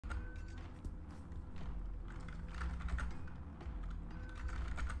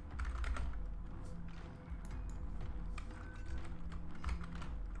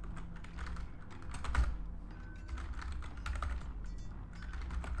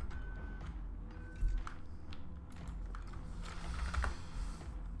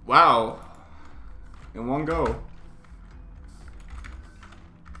Wow. In one go.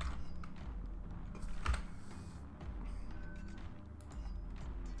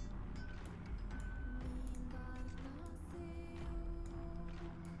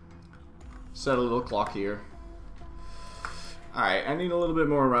 Set a little clock here. Alright, I need a little bit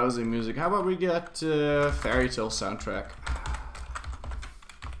more rousing music. How about we get Fairy Tale soundtrack?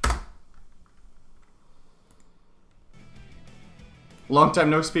 Long time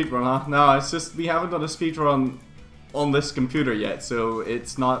no speedrun, huh? No, it's just we haven't done a speedrun on this computer yet, so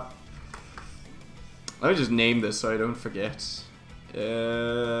it's not... Let me just name this so I don't forget.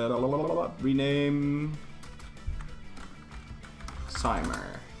 Rename...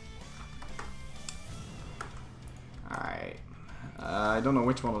 Timer. Alright. I don't know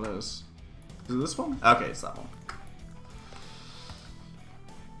which one it is. Is it this one? Okay, it's that one.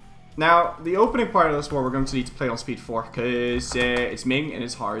 Now, the opening part of this war we're going to need to play on speed 4 because it's Ming and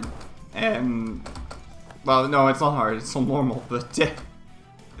it's hard. Well, no, it's not hard, it's on normal, but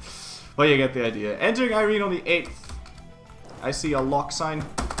well, you get the idea. Entering Irene on the 8th. I see a lock sign.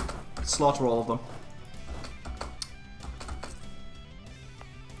 Slaughter all of them.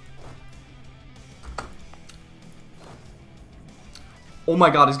 Oh my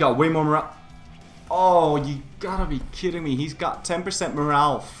god, he's got way more morale. Oh, you gotta be kidding me. He's got 10%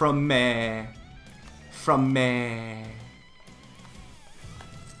 morale from an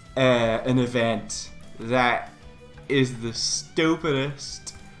event. That is the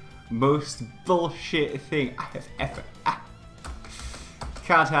stupidest, most bullshit thing I have ever...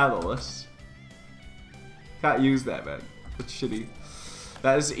 Can't handle this. Can't use that, man. It's shitty.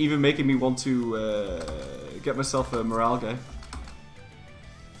 That is even making me want to get myself a morale guy.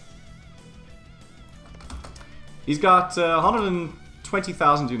 He's got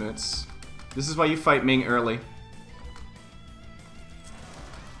 120,000 units. This is why you fight Ming early.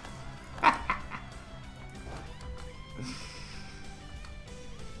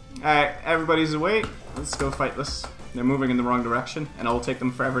 Alright, everybody's away. Let's go fight this. They're moving in the wrong direction, and it will take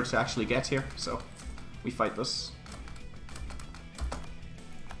them forever to actually get here, so we fight this.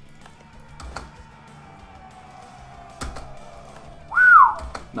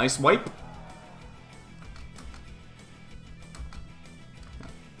 Nice wipe.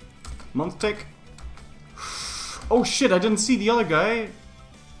 Month tick. Oh shit, I didn't see the other guy.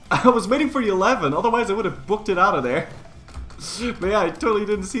 I was waiting for the 11, otherwise I would have booked it out of there. But yeah, I totally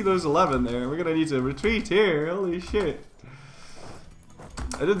didn't see those 11 there. We're gonna need to retreat here, holy shit.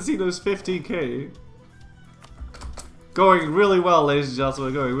 I didn't see those 15k. Going really well, ladies and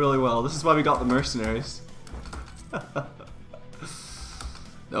gentlemen, going really well. This is why we got the mercenaries.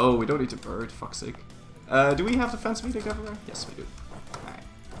 No, we don't need to bird, fuck's sake. Do we have defense meeting everywhere? Yes, we do. Alright.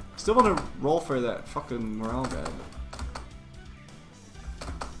 Still want to roll for that fucking morale guy.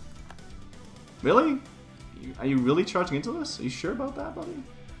 Really? Are you really charging into this? Are you sure about that, buddy?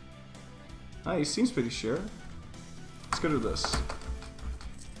 Ah, he seems pretty sure. Let's go to this.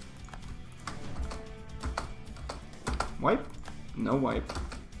 Wipe? No wipe.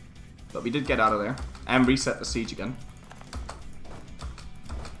 But we did get out of there. And reset the siege again.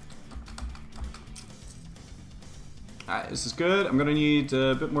 Alright, this is good. I'm gonna need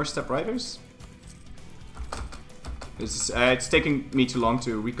a bit more step riders. It's taking me too long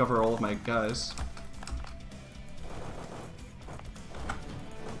to recover all of my guys.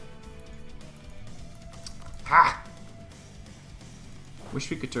 Ha! Wish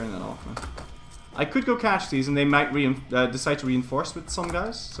we could turn that off, man. I could go catch these and they might decide to reinforce with some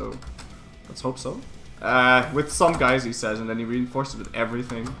guys, so let's hope so. With some guys, he says, and then he reinforced it with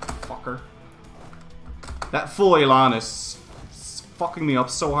everything. Fucker. That full Elan is fucking me up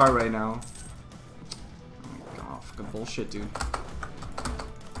so hard right now. Oh my god, fucking bullshit, dude.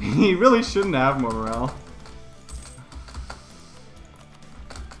 He really shouldn't have more morale.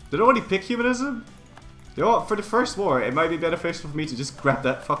 Did I already pick humanism? You know what, for the first war, it might be beneficial for me to just grab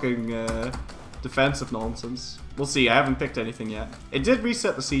that fucking defensive nonsense. We'll see, I haven't picked anything yet. It did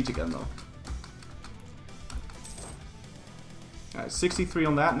reset the siege again, though. Alright, 63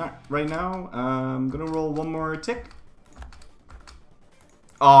 on that right now. I'm gonna roll one more tick.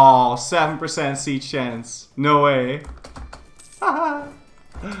 Oh, 7% siege chance. No way. Oh,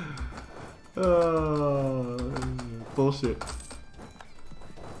 bullshit.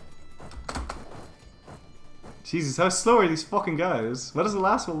 Jesus, how slow are these fucking guys? When is the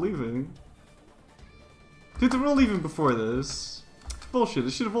last one leaving? Dude, they were all leaving before this. Bullshit, I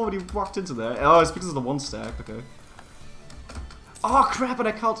should have already walked into that. Oh, it's because of the one stack, okay. Oh crap, and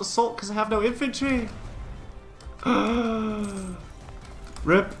I can't assault because I have no infantry!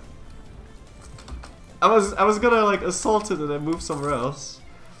 Rip. I was gonna like assault it and then move somewhere else.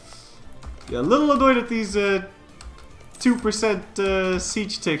 Yeah, a little annoyed at these 2%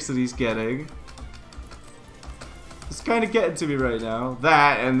 siege ticks that he's getting. It's kind of getting to me right now.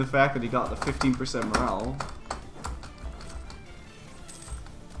 That and the fact that he got the 15% morale.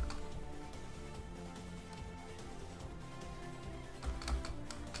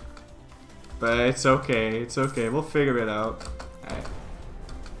 But it's okay, it's okay. We'll figure it out. Alright.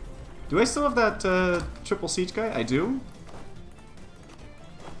 Do I still have that triple siege guy? I do?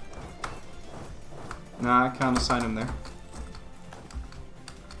 Nah, I can't assign him there.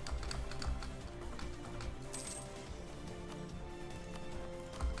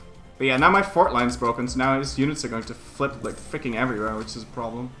 But yeah, now my fort line's broken, so now his units are going to flip like freaking everywhere, which is a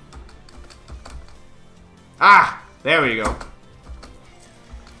problem. Ah! There we go.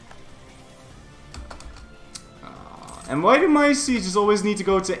 And why do my sieges always need to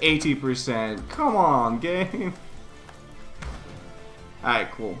go to 80%? Come on, game.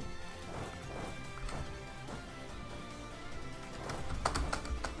 Alright, cool.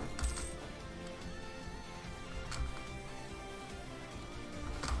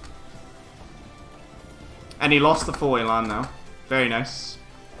 And he lost the full elan now. Very nice.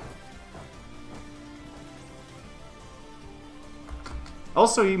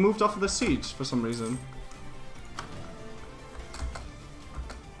 Also, he moved off of the siege for some reason.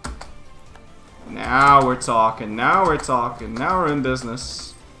 Now we're talking, now we're talking, now we're in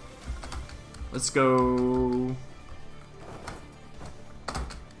business. Let's go.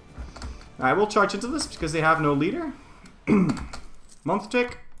 Alright, we'll charge into this because they have no leader. Month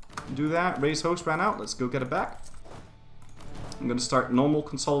tick. Do that. Raise host ran out. Let's go get it back. I'm going to start normal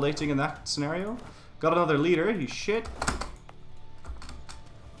consolidating in that scenario. Got another leader. He's shit.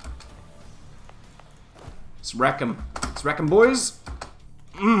 Let's wreck him. Let's wreck him, boys.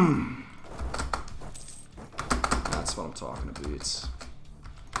 That's what I'm talking about.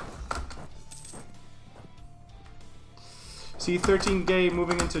 See, 13 gay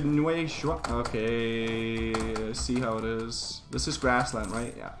moving into Nue Shua. Okay, see how it is. This is grassland,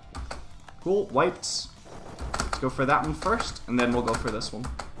 right? Yeah. Cool, wiped. Let's go for that one first, and then we'll go for this one.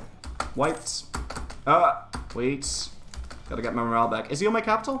 Wiped. Wait. Gotta get my morale back. Is he on my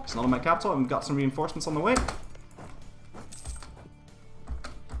capital? He's not on my capital. I've got some reinforcements on the way.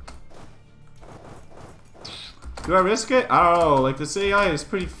 Do I risk it? I don't know. Like, this AI is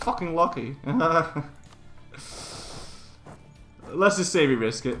pretty fucking lucky. Let's just say we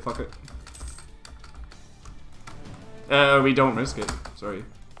risk it. Fuck it. We don't risk it. Sorry.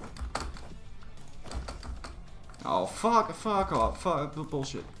 Oh, fuck off. Fuck.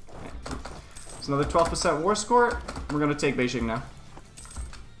 Bullshit. It's another 12% war score. We're gonna take Beijing now.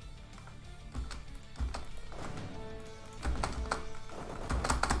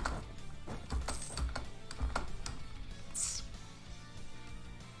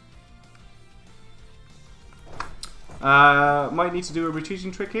 Might need to do a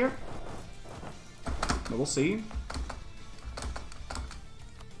retreating trick here. But we'll see.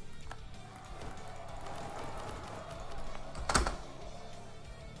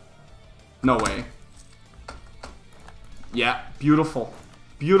 No way. Yeah, beautiful.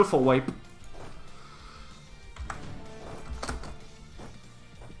 Beautiful wipe.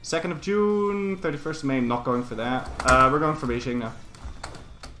 2nd of June, 31st of May, I'm not going for that. We're going for Beijing now.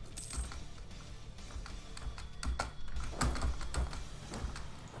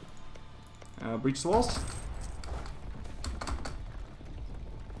 Breach the walls.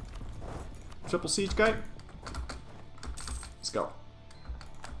 Triple siege guy. Let's go.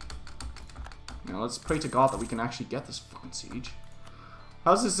 Now let's pray to God that we can actually get this fucking siege.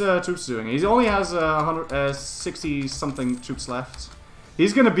 How's his troops doing? He only has 60 something troops left.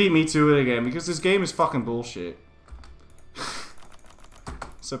 He's gonna beat me to it again because this game is fucking bullshit.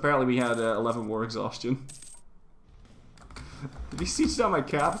 So apparently we had 11 war exhaustion. Did he siege down my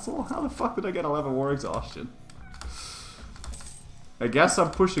capital? How the fuck did I get 11 war exhaustion? I guess I'm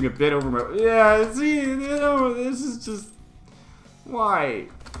pushing a bit over my... Yeah, see, you know, this is just... Why?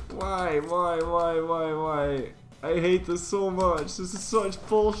 Why? I hate this so much. This is such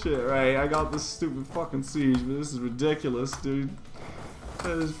bullshit, right? I got this stupid fucking siege, but this is ridiculous, dude.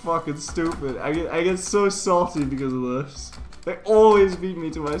 That is fucking stupid. I get so salty because of this. They always beat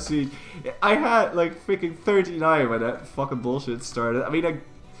me to my siege. I had like freaking 39 when that fucking bullshit started. I mean,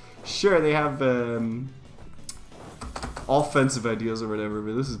 sure they have offensive ideas or whatever,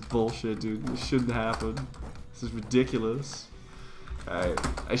 but this is bullshit, dude. This shouldn't happen. This is ridiculous.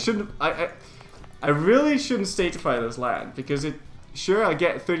 I shouldn't. I really shouldn't statify this land because it. Sure, I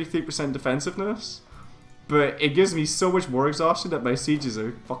get 33% defensiveness, but it gives me so much more exhaustion that my sieges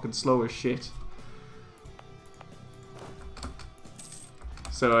are fucking slow as shit.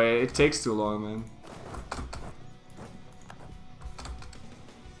 So it takes too long, man.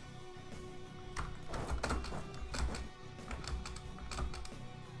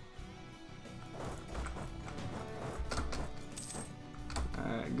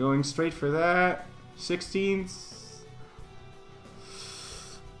 Going straight for that. 16th.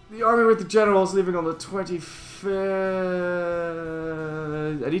 The army with the generals leaving on the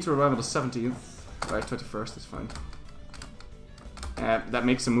 25th. I need to arrive on the 17th. Right, 21st is fine. That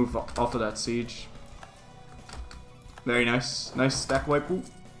makes a move off of that siege. Very nice. Nice stack wipe. Ooh.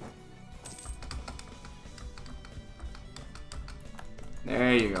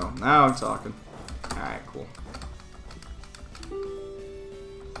 There you go. Now I'm talking. Alright, cool.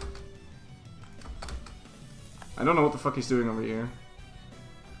 I don't know what the fuck he's doing over here.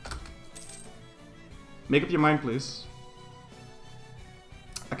 Make up your mind, please.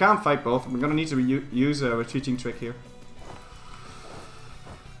 I can't fight both. We're gonna need to use a retreating trick here.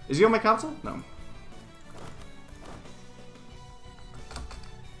 Is he on my capital? No.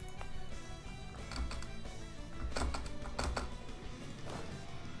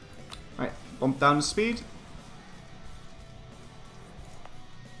 Alright, bump down the speed.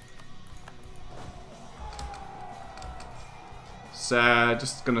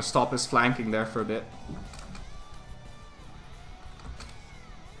 Just gonna stop his flanking there for a bit.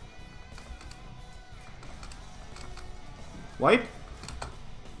 Wipe?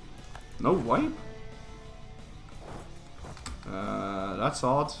 No wipe? That's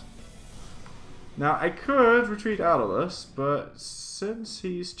odd. Now I could retreat out of this, but since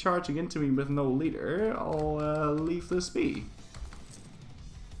he's charging into me with no leader, I'll leave this be.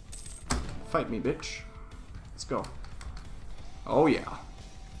 Fight me, bitch. Let's go. Oh yeah.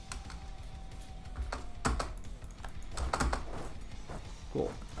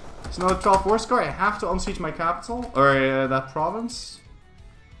 Cool. It's another 12 war score. I have to unsiege my capital, or that province.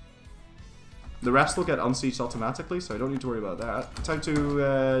 The rest will get unsieged automatically, so I don't need to worry about that. Time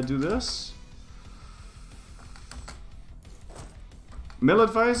to do this. Mill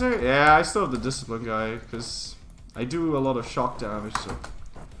advisor? Yeah, I still have the discipline guy, because I do a lot of shock damage, so...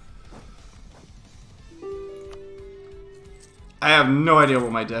 I have no idea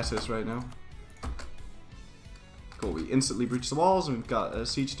what my debt is right now. Cool, we instantly breach the walls and we've got a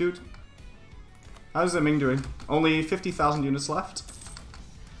siege dude. How's the Ming doing? Only 50,000 units left.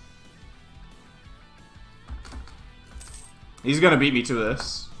 He's gonna beat me to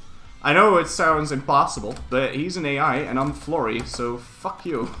this. I know it sounds impossible, but he's an AI and I'm Florry, so fuck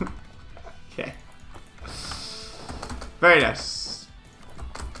you. Okay. Very nice.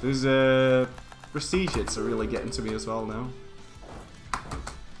 Those prestige hits are really getting to me as well now.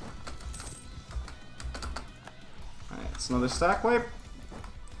 It's another stack wipe.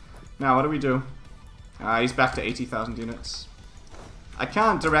 Now, what do we do? He's back to 80,000 units. I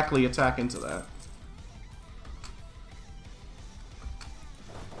can't directly attack into that.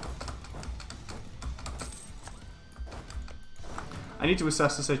 I need to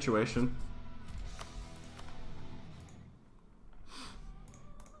assess the situation.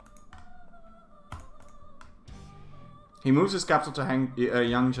 He moves his capital to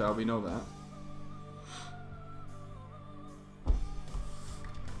Yangzhou, we know that.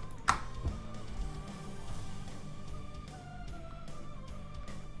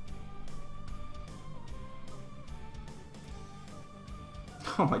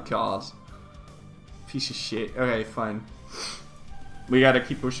 Oh my god. Piece of shit. Okay, fine. We gotta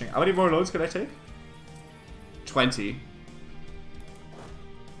keep pushing. How many more loads could I take? 20.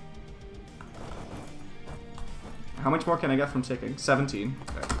 How much more can I get from taking? 17.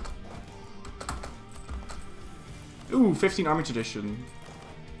 Okay. Ooh, 15 army tradition.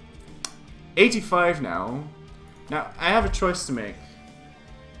 85 now. Now, I have a choice to make.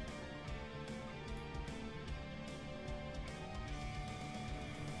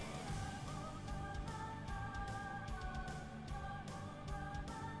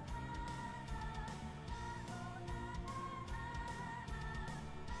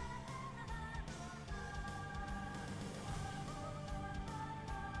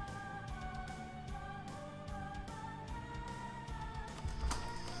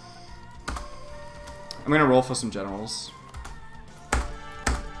 I'm gonna roll for some generals.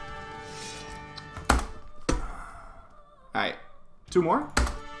 Alright. 2 more?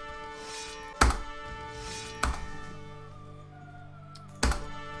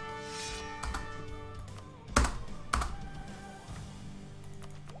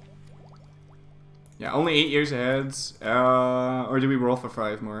 Yeah, only 8 years ahead. Or do we roll for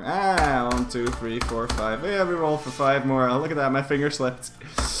 5 more? 1, 2, 3, 4, 5. Yeah, we roll for 5 more. Oh, look at that, my finger slipped.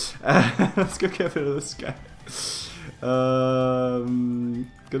 Let's go get rid of this guy. Gonna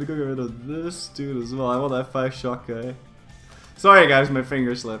go get rid of this dude as well. I want that 5 shot guy. Sorry guys, my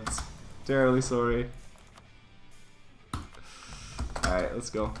finger slipped. Terribly sorry. Alright, let's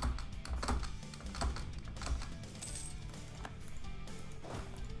go.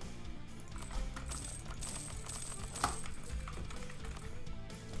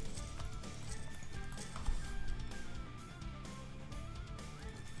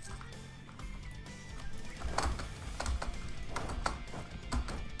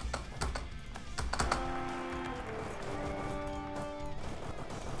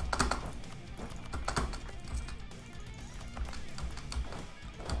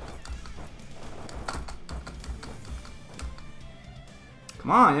 Come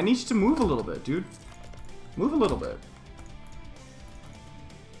on, I need you to move a little bit, dude. Move a little bit.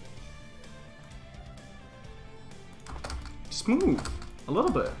 Just move. A little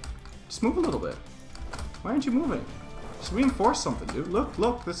bit. Just move a little bit. Why aren't you moving? Just reinforce something, dude. Look,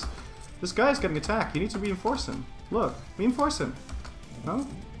 look, this guy's getting attacked. You need to reinforce him. Look, reinforce him. No?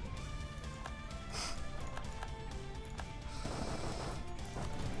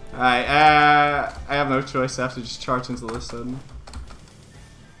 Alright, I have no choice. I have to just charge into this then.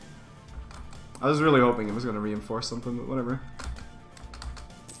 I was really hoping it was going to reinforce something, but whatever.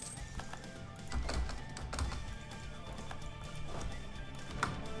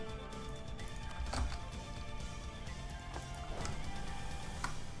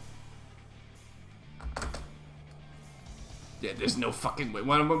 Yeah, there's no fucking way.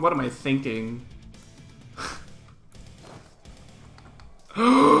 What am I thinking?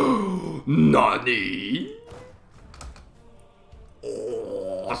 Nani?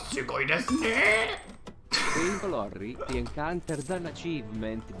 Oh, sugoi desu ne! Florryworry, the encountered an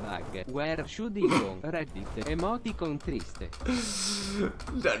achievement bug. Where should he go? Reddit, emoticon triste.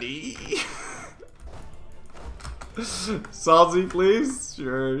 Nani? Salzy, please?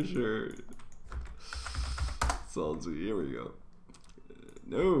 Sure, sure. Salzy, here we go.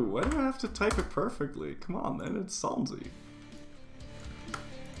 No, why do I have to type it perfectly? Come on, man, it's Salzy.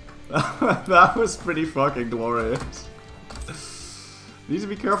 That was pretty fucking glorious. Need to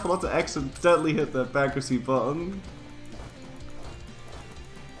be careful not to accidentally hit that bankruptcy button.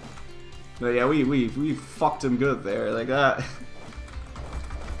 No, yeah, we fucked him good there, like that.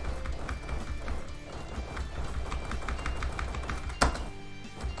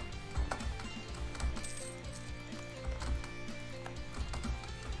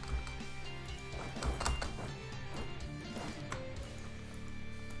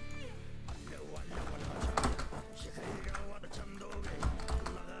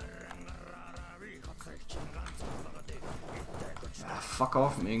 Fuck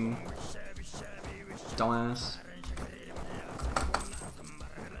off, Ming. Dumbass.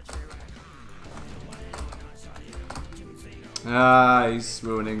 Ah, he's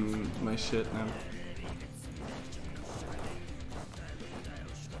ruining my shit now.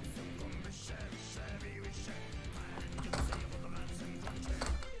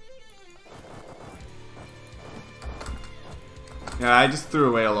 Yeah, I just threw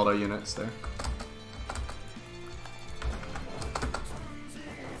away a lot of units there.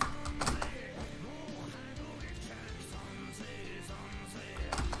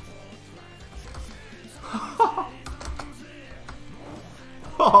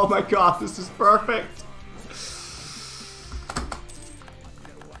 Oh my god, this is perfect!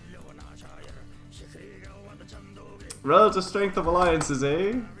 Relative strength of alliances,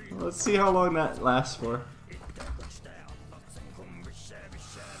 eh? Let's see how long that lasts for.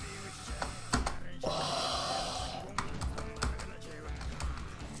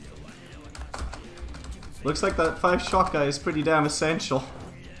 Looks like that 5 shot guy is pretty damn essential.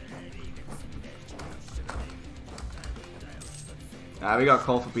 Ah, we got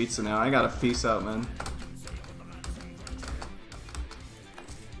call for pizza now. I gotta peace out, man.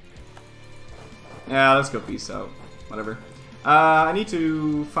 Yeah, let's go peace out. Whatever. I need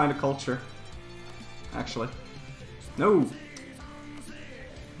to find a culture. Actually. No!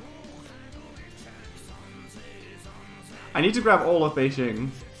 I need to grab all of Beijing.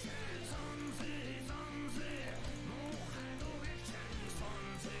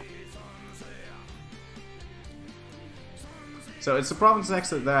 So it's the province next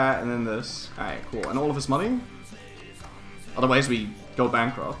to that, and then this. Alright, cool. And all of his money? Otherwise we go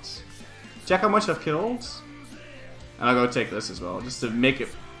bankrupt. Check how much I've killed. And I'll go take this as well, just to make it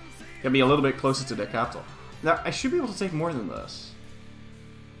get me a little bit closer to the capital. Now, I should be able to take more than this.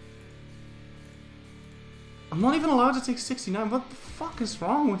 I'm not even allowed to take 69. What the fuck is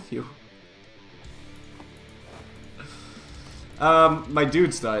wrong with you? My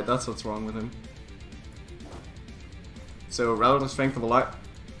dude's died. That's what's wrong with him. So relative strength of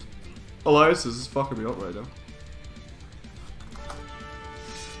alliances is fucking me up right now.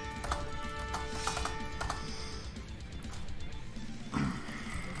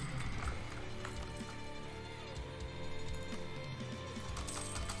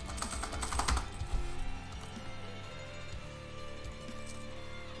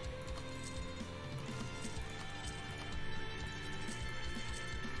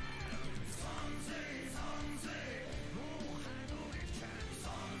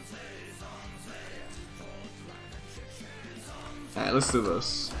 Alright, let's do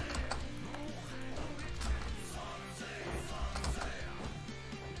this.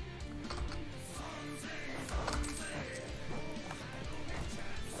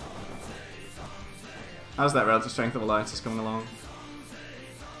 How's that relative strength of alliances coming along?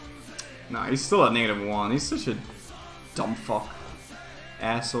 Nah, he's still at -1. He's such a dumb fuck.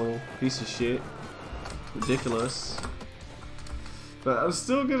 Asshole. Piece of shit. Ridiculous. But I'm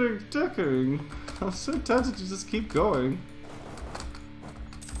still getting decorating. I'm so tempted to just keep going.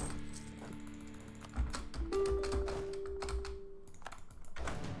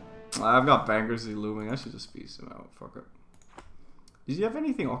 I've got Bangersy looming. I should just piece him out. Fuck it. Did you have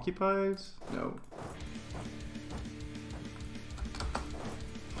anything occupied? No.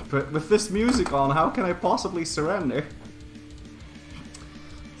 But with this music on, how can I possibly surrender?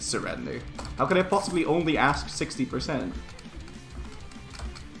 Surrender. How can I possibly only ask 60%?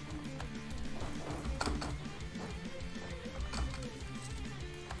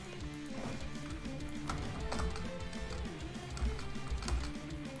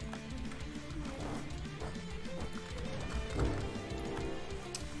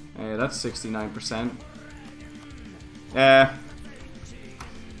 Hey, that's 69%.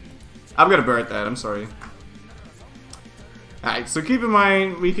 I'm gonna burn that, I'm sorry. Alright, so keep in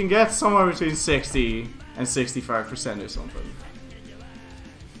mind, we can get somewhere between 60 and 65% or something.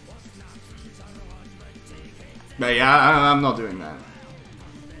 But yeah, I'm not doing that.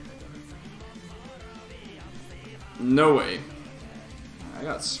 No way. I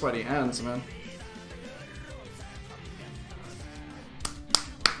got sweaty hands, man.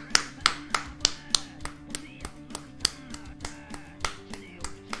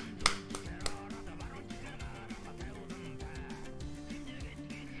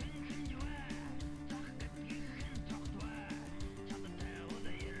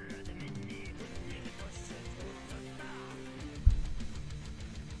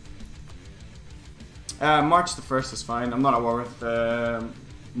 March the 1st is fine. I'm not at war with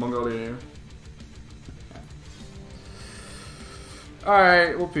Mongolia here. Yeah.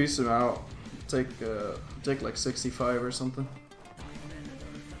 Alright, we'll piece him out. Take like 65 or something.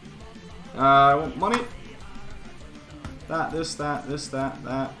 I want money. That, this, that, this, that.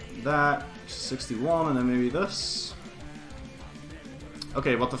 61, and then maybe this.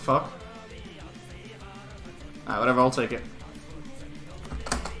 Okay, what the fuck? Whatever, I'll take it.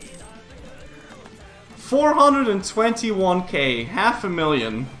 421k,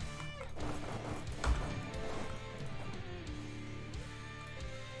 $500,000.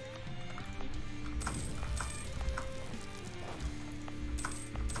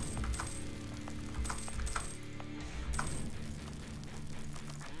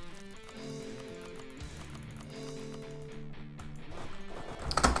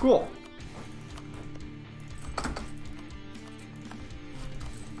 Cool.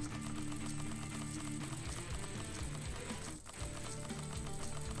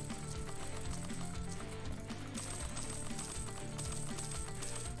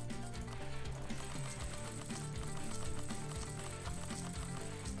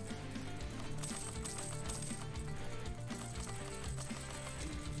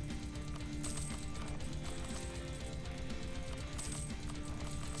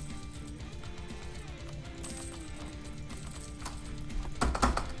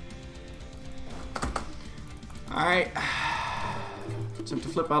 Alright. Time to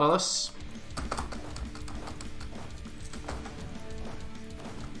flip out of this.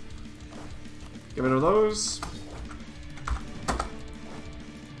 Get rid of those.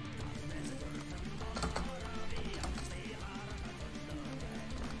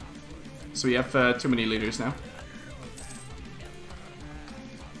 So we have too many leaders now.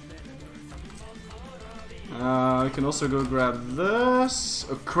 I can also go grab this.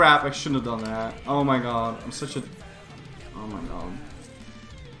 Oh crap, I shouldn't have done that. Oh my god, I'm such a... Oh my god.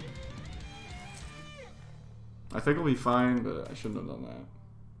 I think it'll be fine, but I shouldn't have done that.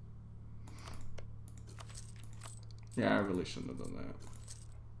 Yeah, I really shouldn't have done that.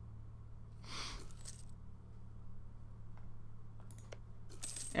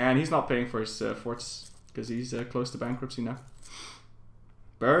 And he's not paying for his forts Because he's close to bankruptcy now.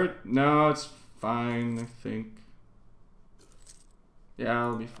 Bird? No, it's fine, I think. Yeah,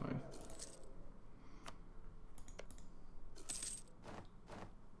 I'll be fine.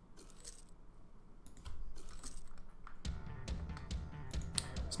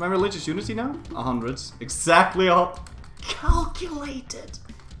 Is my religious unity now? 100. Exactly all calculated.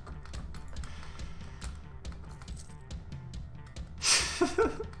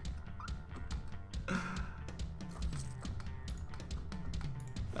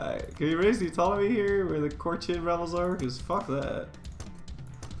 Alright, can we raise the autonomy here where the Courtier rebels are? Because fuck that.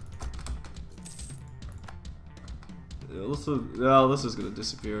 Well, this is gonna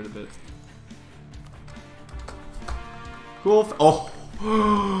disappear in a bit. Cool. Oh!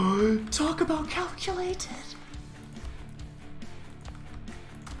 Talk about calculated!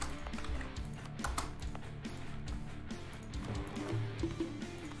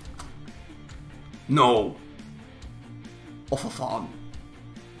 No! Oh, for fun.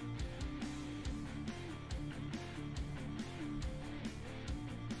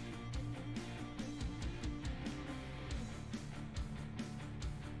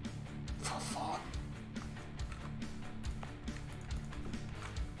 For fun.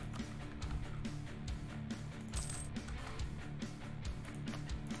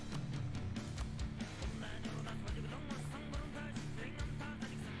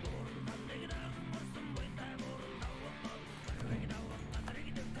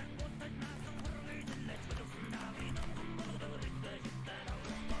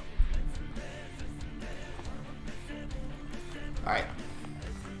 Alright.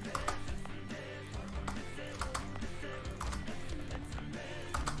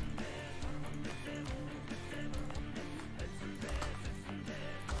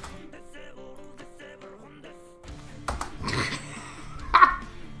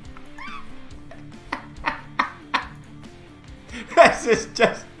 This is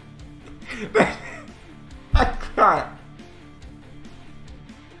just... I can't.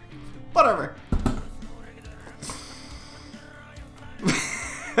 Whatever.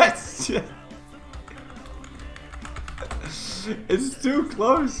 That's just... It's too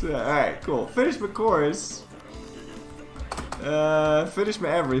close. Alright, cool. Finish my course. Finish my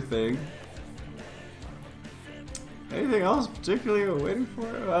everything. Anything else particularly I'm waiting for?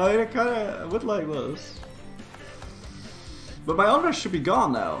 I mean, I would like this. But my unrest should be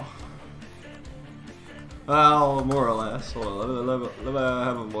gone now. Well, more or less. Hold on, let me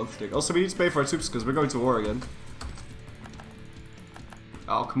have a one stick. Also, we need to pay for our troops because we're going to war again.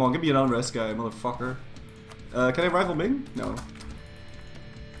 Oh, come on, give me an unrest guy, motherfucker. Can I rival Ming? No.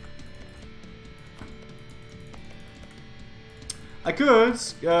 I could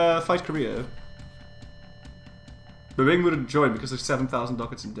fight Korea. But Ming wouldn't join because there's 7,000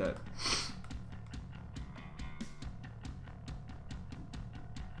 ducats in debt.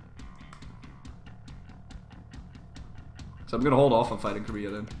 So I'm gonna hold off on fighting Korea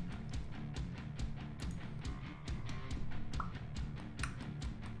then.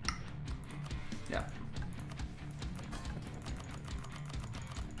 Yeah.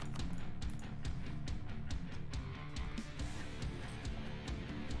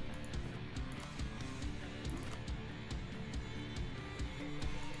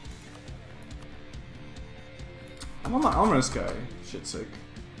 I'm on my ominous guy. Shit's sake.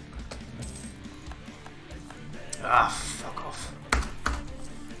 Ah, fuck off.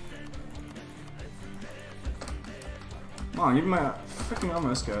 Come on, give me my freaking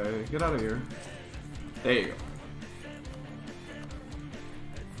ominous guy. Get out of here. There you go.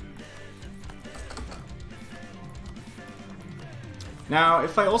 Now,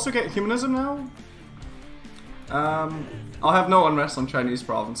 if I also get humanism now, I'll have no unrest on Chinese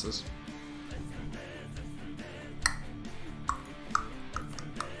provinces.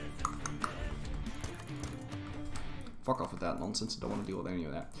 Fuck off with that nonsense, I don't want to deal with any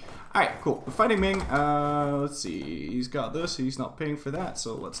of that. Alright, cool. We're fighting Ming. Let's see. He's got this, he's not paying for that,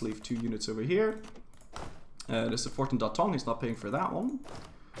 so let's leave 2 units over here. There's the Fort in Datong, he's not paying for that one.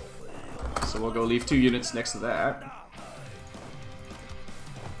 So we'll go leave 2 units next to that.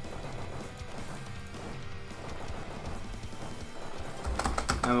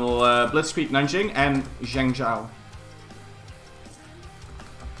 And we'll blitzkrieg Nanjing and Zhengzhou.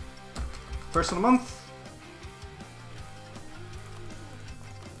 First of the month.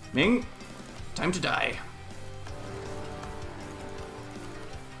 Ming, time to die.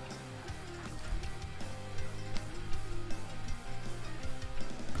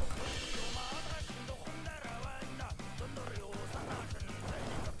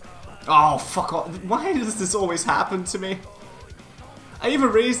 Oh, fuck off. Why does this always happen to me? I even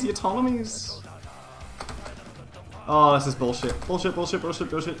raised the autonomies. Oh, this is bullshit. Bullshit, bullshit, bullshit,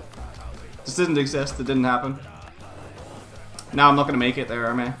 bullshit. This didn't exist. It didn't happen. Now I'm not gonna make it there,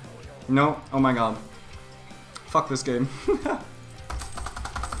 am I? No. Oh my god. Fuck this game.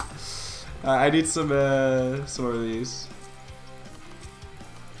 I need some of these.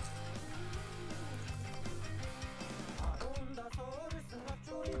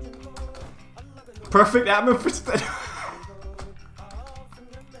 Perfect ammo for spin.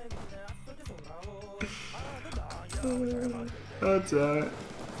 Oh, damn it.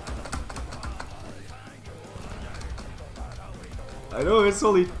 I know it's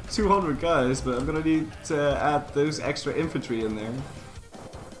only 200 guys, but I'm gonna need to add those extra infantry in there.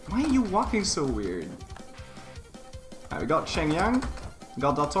 Why are you walking so weird? Alright, we got Shenyang, we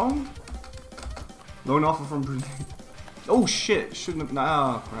got Datong. Loan offer from Brunei. Oh shit, shouldn't have.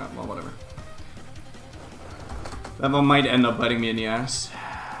 Nah, oh, crap, well, whatever. That one might end up biting me in the ass.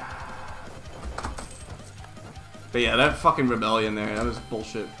 But yeah, that fucking rebellion there, that was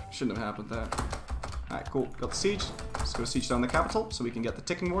bullshit. Shouldn't have happened that. Alright, cool. Got the siege. Let's go siege down the capital so we can get the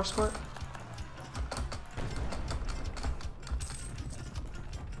ticking war score.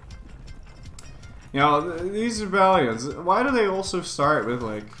 You know, these rebellions, why do they also start with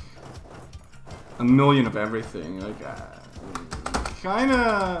like a million of everything? Like,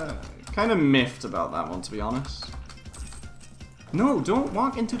 kinda miffed about that one, to be honest. No, don't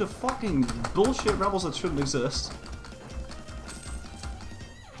walk into the fucking bullshit rebels that shouldn't exist.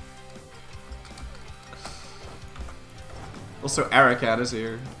 Also, Arakat is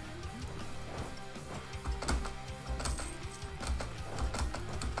here.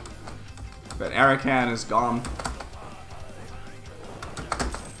 But Arakan is gone.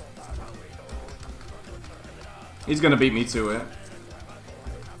 He's gonna beat me to it.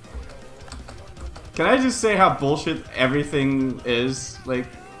 Can I just say how bullshit everything is? Like,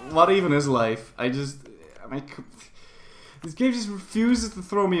 what even is life? I mean, this game just refuses to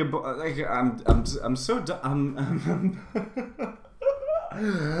throw me a like. I'm so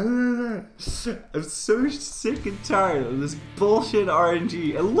I'm so sick and tired of this bullshit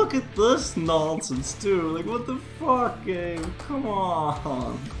RNG. And look at this nonsense too. Like, what the fuck, game? Come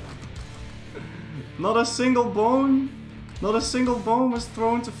on. Not a single bone? Not a single bone was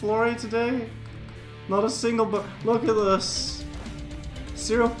thrown to Florry today? Not a single bone. Look at this.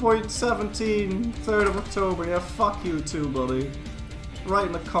 0.17, 3rd of October. Yeah, fuck you too, buddy. Right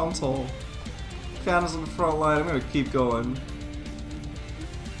in the console. Cannons on the front line. I'm gonna keep going.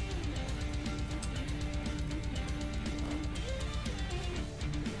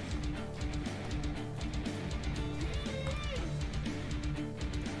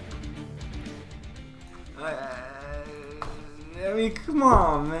 I mean, come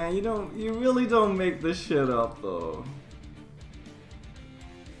on, man. You really don't make this shit up, though.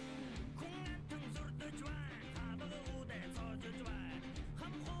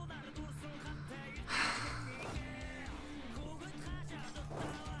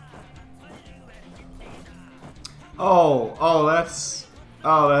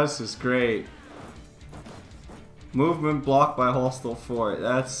 That's just great. Movement blocked by hostile fort.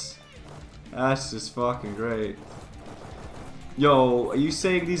 That's just fucking great. Yo, are you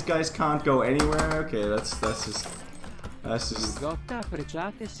saying these guys can't go anywhere? Okay, that's just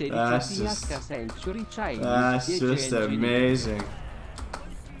amazing.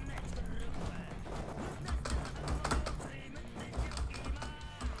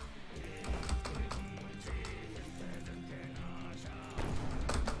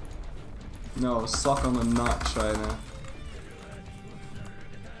 No, suck on the nut, China.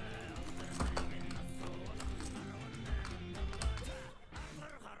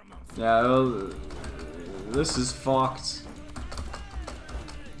 Yeah, well, this is fucked.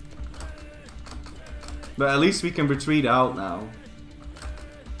 But at least we can retreat out now.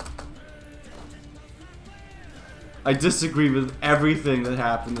 I disagree with everything that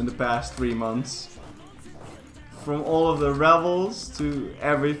happened in the past 3 months. From all of the rebels to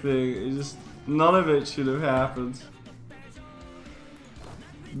everything, it just none of it should have happened.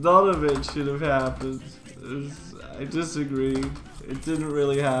 None of it should have happened. I disagree. It didn't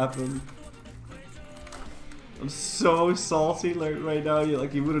really happen. I'm so salty like right now,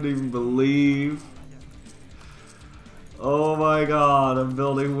 you wouldn't even believe. Oh my god, I'm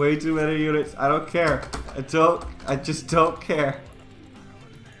building way too many units. I don't care. I just don't care.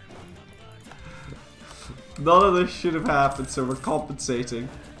 None of this should have happened, so we're compensating.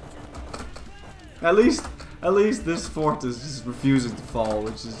 At least this fort is just refusing to fall,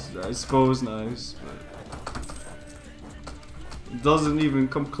 which is, I suppose, nice. But it doesn't even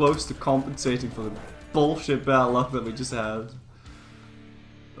come close to compensating for the bullshit bad luck that we just had.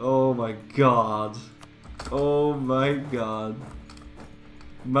 Oh my god. Oh my god.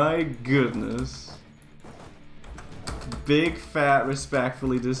 My goodness. Big fat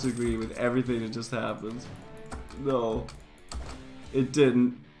respectfully disagree with everything that just happened. No. It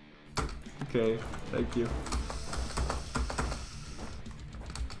didn't. Okay, thank you.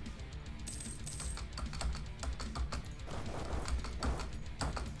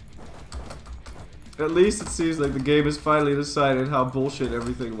 At least it seems like the game has finally decided how bullshit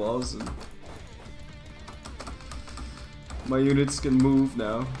everything was, and my units can move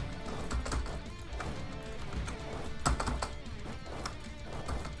now.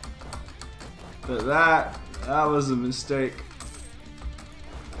 But that was a mistake.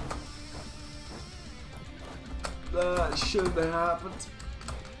 That shouldn't have happened.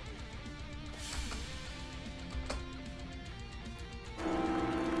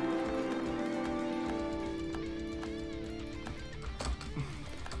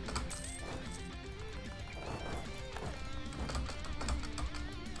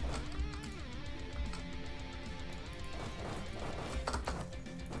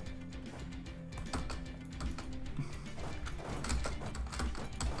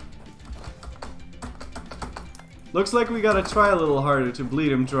 Looks like we gotta try a little harder to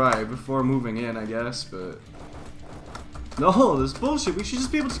bleed him dry before moving in, I guess, but... No, this bullshit. We should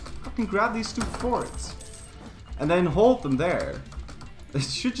just be able to fucking grab these 2 forts. And then hold them there. It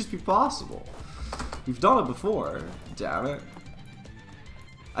should just be possible. We've done it before. Damn it.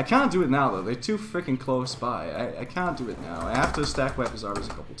 I can't do it now, though. They're too freaking close by. I can't do it now. I have to stack weapons armies a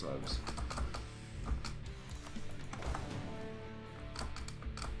couple times.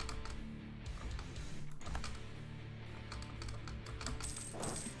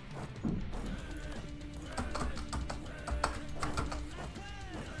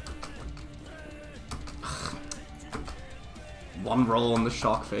 One roll on the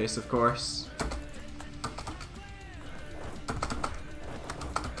shock face, of course.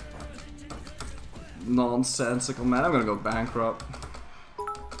 Nonsensical, man. I'm gonna go bankrupt.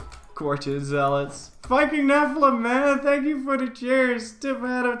 Courtier zealots. Fucking Nephilim, man. Thank you for the cheers. Tip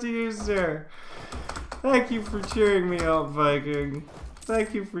hat up to you, sir. Thank you for cheering me up, Viking.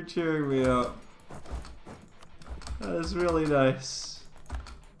 Thank you for cheering me up. That is really nice.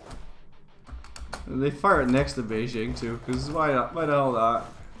 And they fire it next to Beijing too, because why not? Why the hell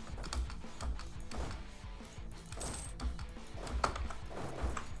not?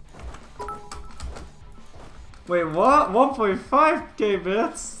 Wait, what? 1.5k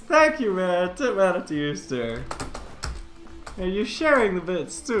bits? Thank you, man. Tip man to you, sir. And you're sharing the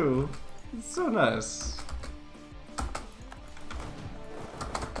bits too. It's so nice.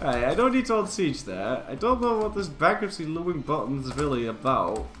 Alright, I don't need to unsiege that. I don't know what this bankruptcy looming button is really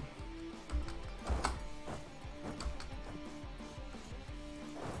about.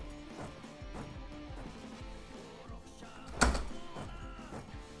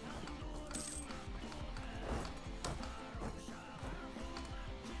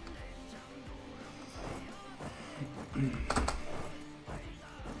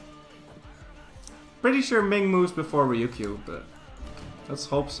 Pretty sure Ming moves before Ryukyu, but let's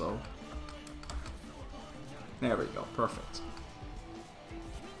hope so. There we go, perfect.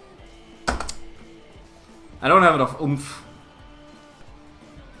 I don't have enough oomph.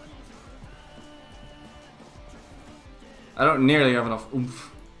 I don't nearly have enough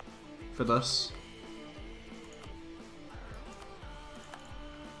oomph for this.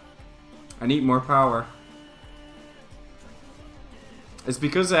 I need more power. It's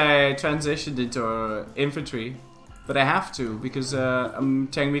because I transitioned into infantry, but I have to because I'm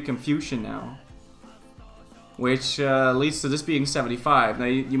Tengri Confucian now, which leads to this being 75. Now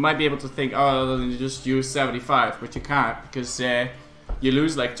you might be able to think, oh, then you just use 75, but you can't because you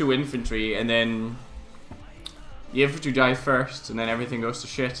lose like 2 infantry and then the infantry die first and then everything goes to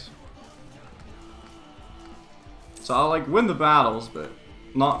shit. So I'll like win the battles, but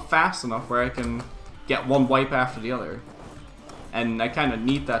not fast enough where I can get one wipe after the other. And I kind of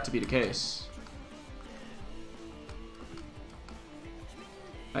need that to be the case.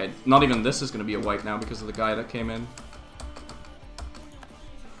 Not even this is going to be a wipe now because of the guy that came in.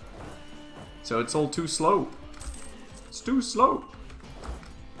 So it's all too slow. It's too slow.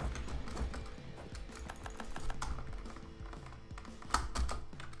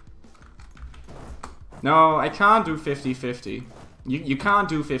 No, I can't do 50-50. You can't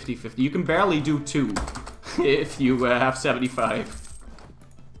do 50-50. You can barely do 2. If you have 75.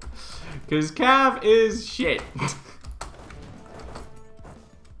 Because Cav is shit.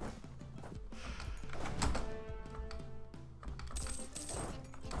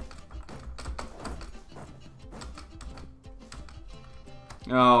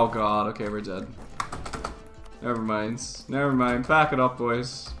 Oh god, okay, we're dead. Never mind. Never mind. Back it up,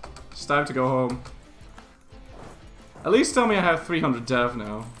 boys. It's time to go home. At least tell me I have 300 dev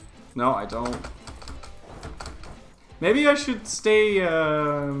now. No, I don't. Maybe I should stay,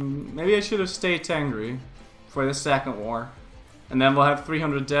 maybe I should have stayed Tangri for the second war. And then we'll have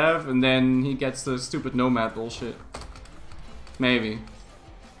 300 dev, and then he gets the stupid nomad bullshit. Maybe.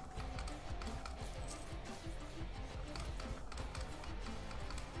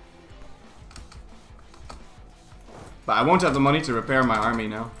 But I won't have the money to repair my army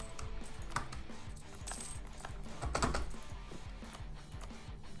now.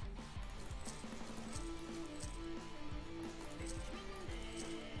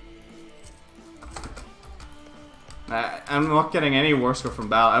 I'm not getting any war score from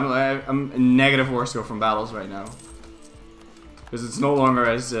battle. I'm in negative war score from battles right now. Because it's no longer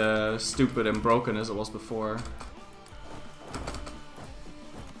as stupid and broken as it was before.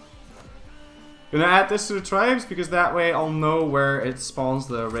 Gonna add this to the tribes because that way I'll know where it spawns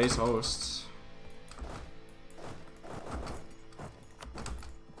the race hosts.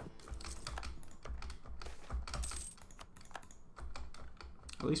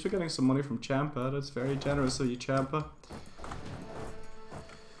 At least we're getting some money from Champa. That's very generous of you, Champa.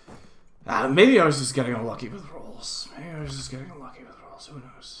 Maybe I was just getting unlucky with rolls. Maybe I was just getting unlucky with rolls. Who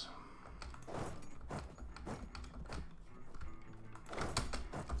knows?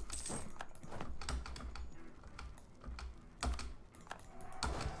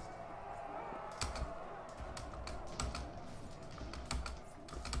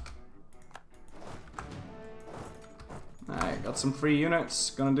 Alright, got some free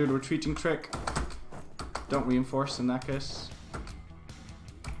units. Gonna do the retreating trick. Don't reinforce in that case.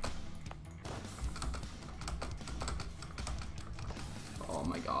 Oh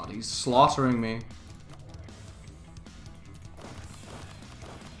my god, he's slaughtering me.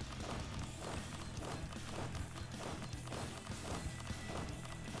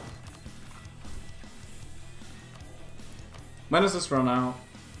 When does this run out?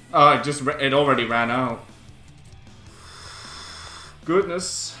 Oh, it already ran out.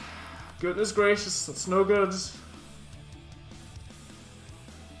 Goodness. Goodness gracious, that's no good.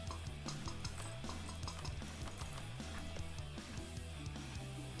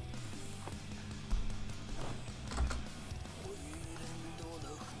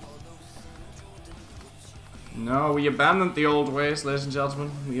 No, we abandoned the old ways, ladies and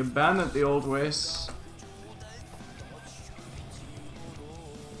gentlemen. We abandoned the old ways.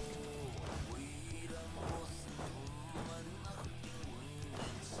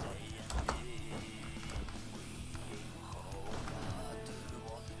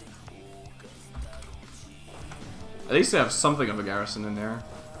 At least they have something of a garrison in there.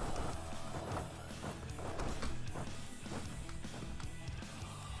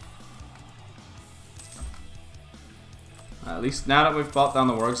 At least now that we've bought down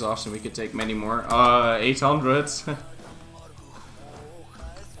the war exhaustion, we could take many more. 800.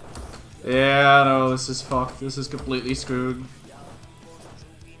 Yeah, no, this is fucked. This is completely screwed.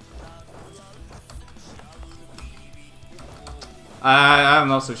 I'm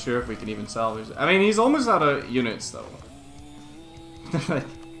not so sure if we can even salvage it. I mean, he's almost out of units, though.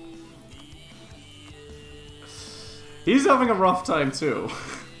 He's having a rough time, too.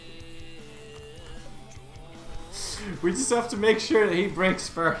 We just have to make sure that he breaks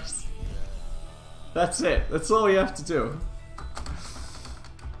first. That's it. That's all we have to do.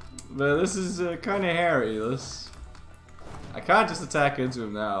 But this is kind of hairy. I can't just attack into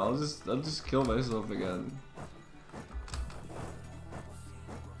him now. I'll just kill myself again.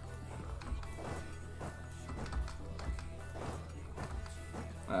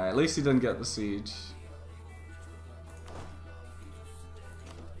 Alright, at least he didn't get the siege.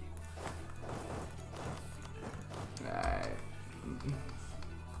 Alright.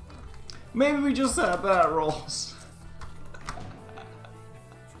 Maybe we just have bad rolls.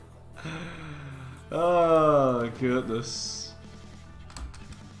 Oh, goodness.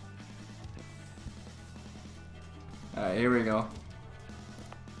 Alright, here we go.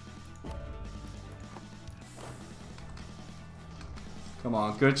 Come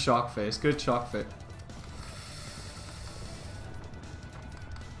on, good shock face, good shock face.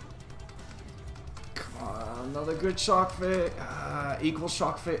 Come on, another good shock face. Equal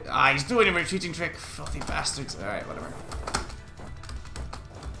shock face. He's doing a retreating trick. Filthy bastards. Alright, whatever.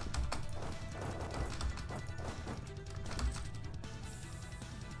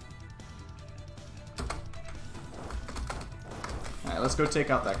 Alright, let's go take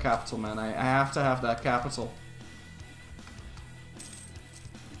out that capital, man. I have to have that capital.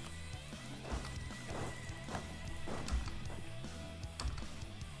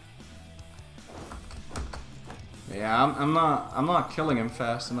 Yeah, I'm not killing him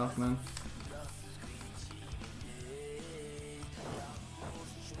fast enough, man.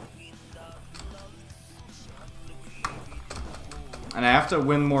 And I have to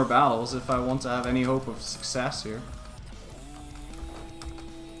win more battles if I want to have any hope of success here.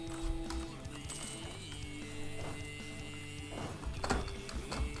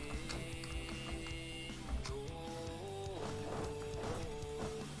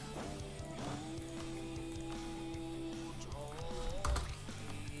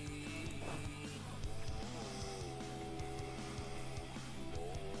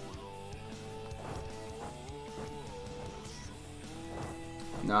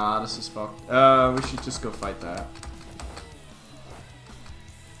 Nah, this is fucked. We should just go fight that.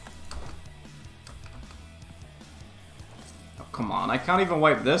 Oh, come on, I can't even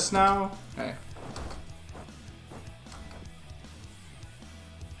wipe this now? Hey.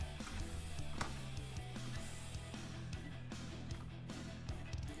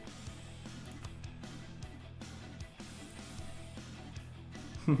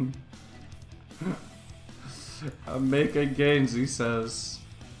 I'm making gains, he says.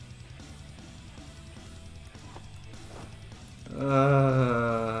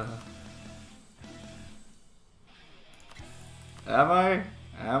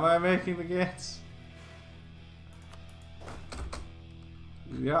 Am I making the gains?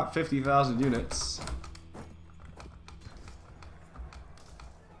 We got 50,000 units.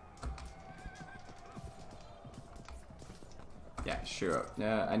 Yeah, sure.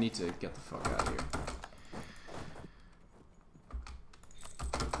 Yeah, I need to get the fuck out of here.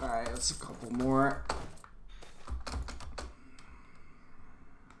 Alright, that's a couple more.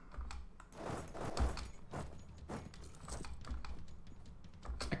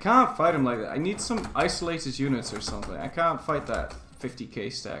 I can't fight him like that. I need some isolated units or something. I can't fight that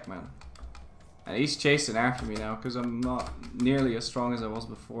 50k stack, man. And he's chasing after me now because I'm not nearly as strong as I was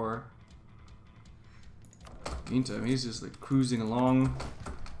before. Meantime, he's just like cruising along.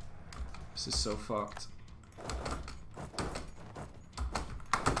 This is so fucked.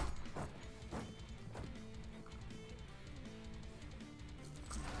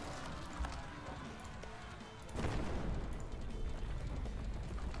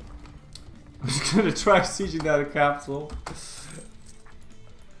 I'm just gonna try sieging that capital.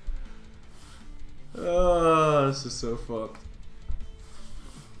 Oh, this is so fucked.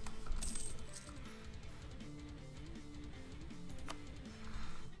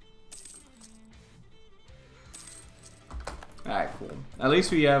 Alright, cool. At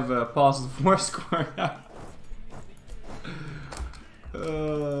least we have a positive war score now.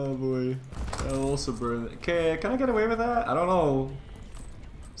 Oh boy. I'll also burn it. Okay, can I get away with that? I don't know.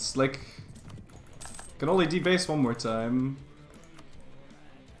 It's like... Can only debase one more time.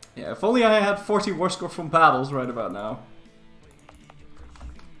 Yeah, if only I had 40 war score from battles right about now.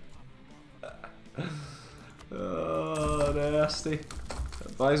 Oh, nasty.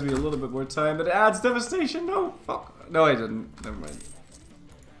 That buys me a little bit more time, but it adds devastation. No, fuck. No, I didn't. Never mind.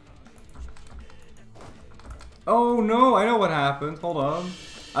 Oh no, I know what happened. Hold on.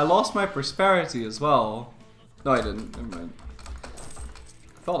 I lost my prosperity as well. No, I didn't. Never mind.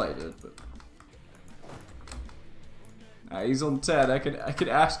 I thought I did, but... he's on 10. I could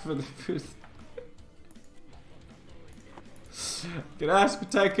ask for the truth. I could ask for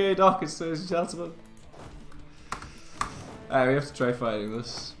 10k dockets, ladies and gentlemen. Alright, we have to try fighting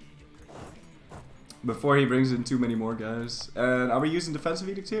this before he brings in too many more guys. And are we using defensive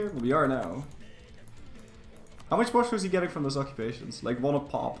edict here? Well, we are now. How much more was he getting from those occupations? Like 1 a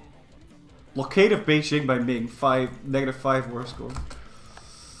pop. Blockade of Beijing by Ming. -5 war score.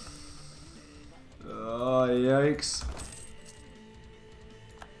 Oh, yikes.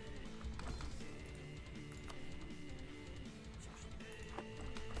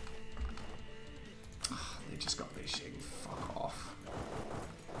 They just got Beijing. Fuck off.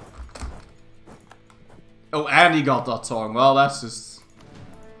 Oh, and he got that song. Well, that's just...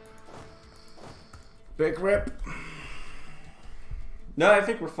 Big rip. No, I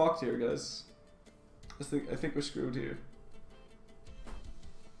think we're fucked here, guys. I think we're screwed here.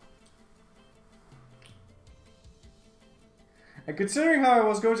 And considering how I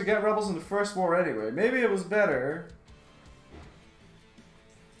was going to get rebels in the first war anyway, maybe it was better.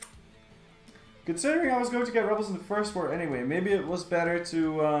 Considering I was going to get rebels in the first war anyway, maybe it was better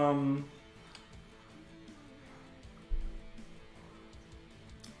to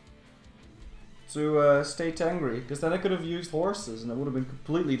stay angry, because then I could have used horses and it would have been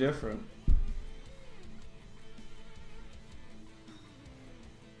completely different.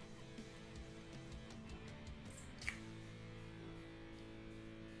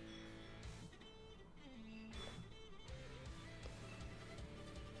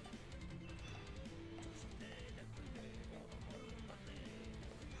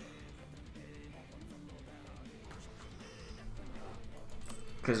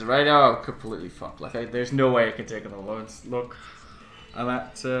 Because right now I'm completely fucked. Like, there's no way I can take on the loans. Look, I'm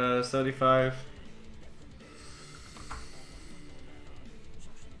at 75.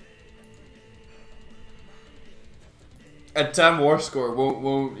 And 10 war score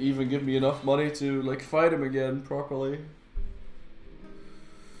won't even give me enough money to like fight him again properly.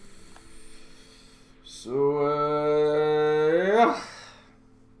 So yeah.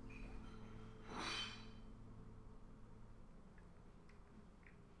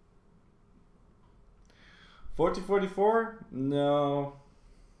 $40.44? No.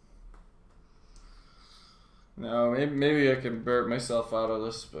 No, maybe I can burp myself out of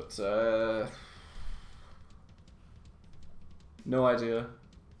this, but no idea.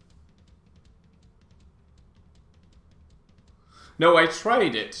 No, I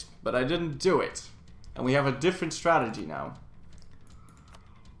tried it, but I didn't do it. And we have a different strategy now.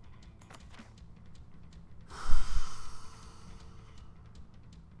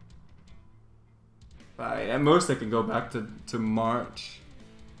 Right, at most I can go back to March.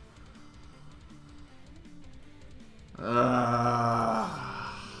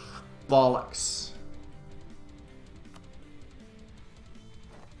 Bollocks.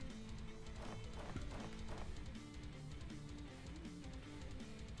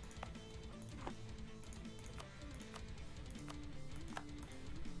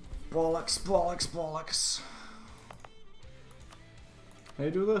 Bollocks, bollocks, bollocks. Can I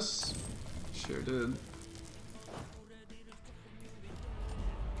do this? Sure did.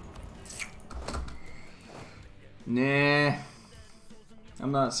 Nah.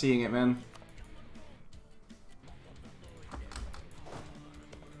 I'm not seeing it, man.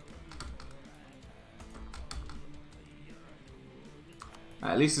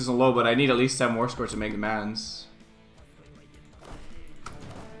 At least it's a low, but I need at least 10 more score to make demands.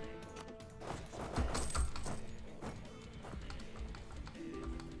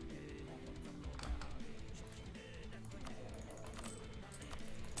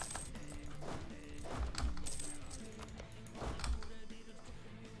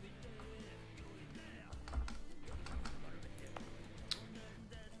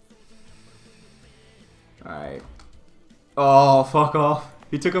 Alright. Oh, fuck off.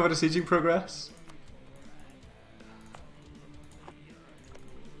 He took over the sieging progress.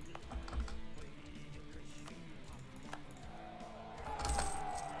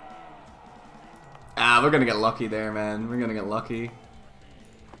 Ah, we're gonna get lucky there, man. We're gonna get lucky.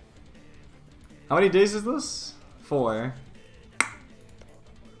 How many days is this? 4.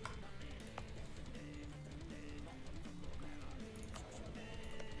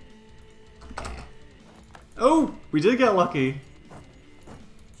 Oh, we did get lucky.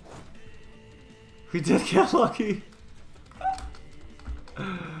 We did get lucky.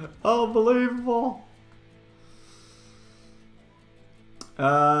 Unbelievable.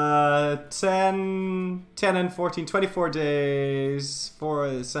 10 and 14, 24 days,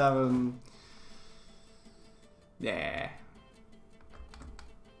 4, 7. Yeah.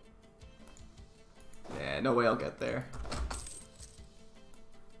 Yeah, no way I'll get there.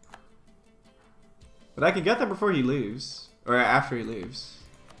 But I can get there before he leaves. Or after he leaves.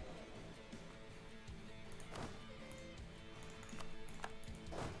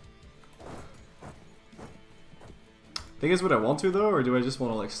 Thing is, would I want to though, or do I just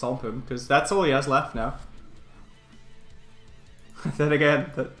want to like stomp him? Because that's all he has left now. Then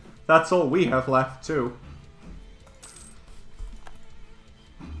again, that's all we have left too.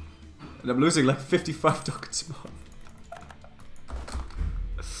 And I'm losing like 55 ducats a month.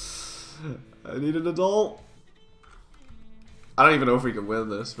 I need an adult. I don't even know if we can win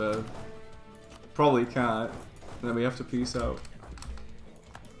this, man. Probably can't. And then we have to peace out.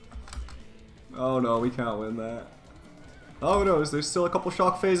 Oh no, we can't win that. Oh no, there's still a couple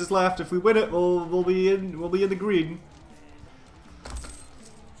shock phases left. If we win it, we'll be in the green.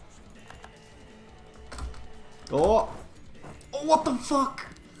 Oh, oh, what the fuck?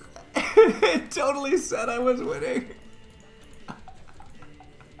 It totally said I was winning.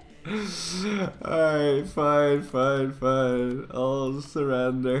 Alright, fine. I'll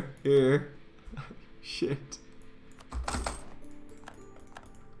surrender. Here. Shit.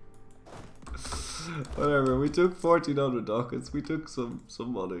 Whatever, we took 1,400 ducats. We took some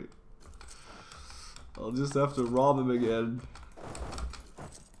money. I'll just have to rob him again.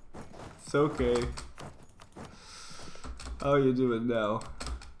 It's okay. How are you doing now?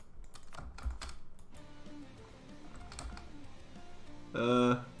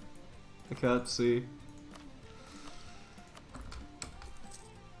 I can't see.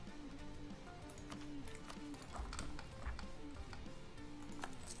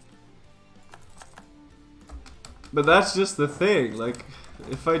 But that's just the thing, like,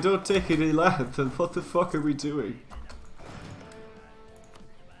 If I don't take any land, then what the fuck are we doing?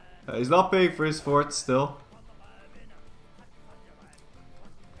 He's not paying for his fort still.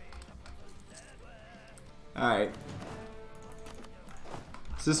 Alright.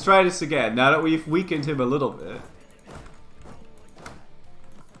 Let's try this again, now that we've weakened him a little bit.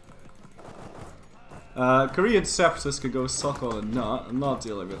 Korean separatists could go suck on a nut. I'm not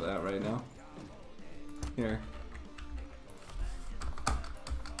dealing with that right now. Here.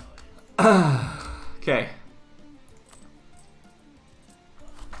 Okay.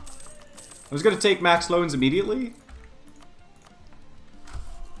 I was gonna take max loans immediately.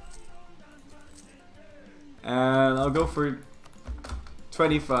 And I'll go for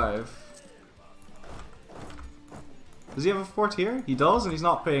 25. Does he have a fort here? He does, and he's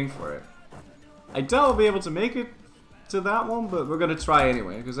not paying for it. I doubt I'll be able to make it to that one, but we're gonna try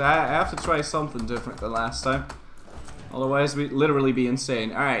anyway, because I have to try something different than last time. Otherwise, we'd literally be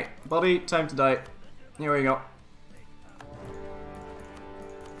insane. Alright, buddy, time to die. Here we go.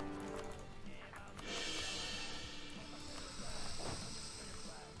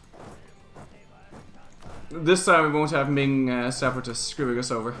 This time we won't have Ming separatists screwing us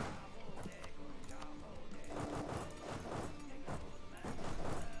over.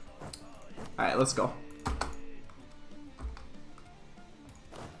 Alright, let's go.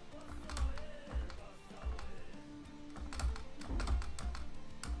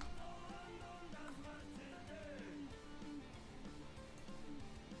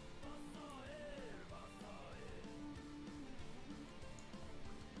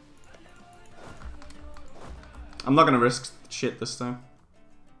 I'm not gonna risk shit this time.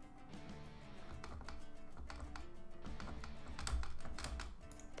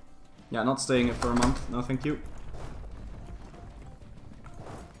 Yeah, not staying it for a month. No, thank you.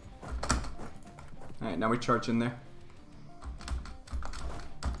 Alright, now we charge in there.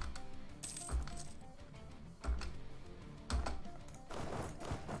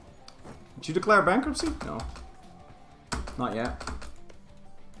 Did you declare bankruptcy? No. Not yet.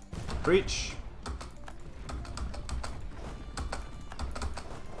 Breach.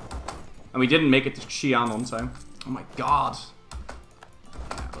 And we didn't make it to Xi'an on time. Oh my god.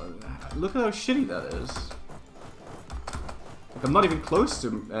 Look at how shitty that is. Like, I'm not even close to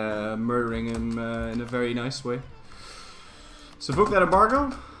murdering him in a very nice way. So invoke that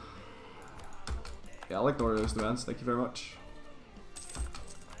embargo. Yeah, I'll ignore those demands. Thank you very much.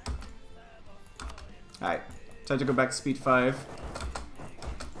 Alright. Time to go back to speed 5.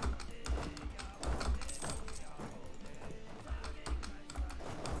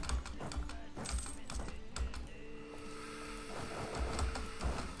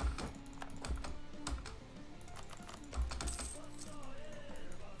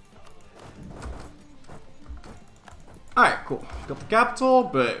 Alright, cool. Got the capital,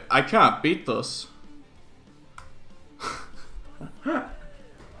 but I can't beat this.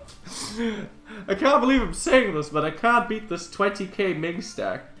 I can't believe I'm saying this, but I can't beat this 20k Ming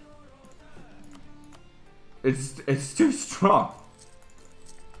stack. It's too strong.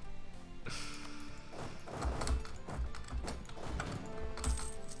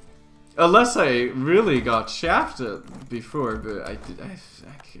 Unless I really got shafted before, but I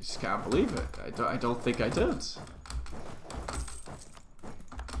just can't believe it. I don't think I did.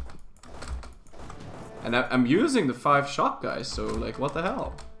 And I'm using the 5-shot guys, so like, what the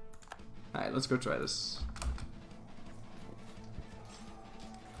hell? Alright, let's go try this.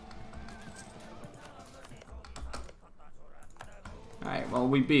 Alright, well,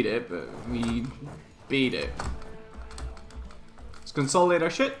 we beat it, but we beat it. Let's consolidate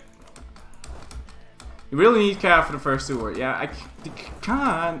our shit. You really need cav for the first 2 wars. Yeah, I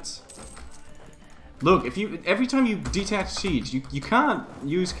can't. Look, if you every time you detach siege, you can't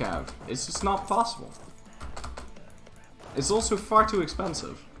use cav. It's just not possible. It's also far too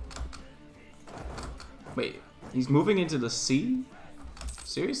expensive. Wait, he's moving into the sea?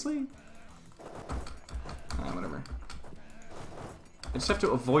 Seriously? Ah, whatever. I just have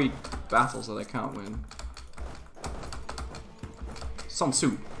to avoid battles that I can't win. Sun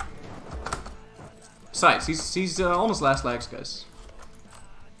Tzu. Besides, he's almost last legs, guys.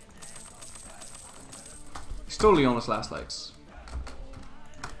 He's totally on his last legs.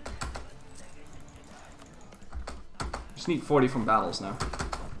 Just need 40 from battles now.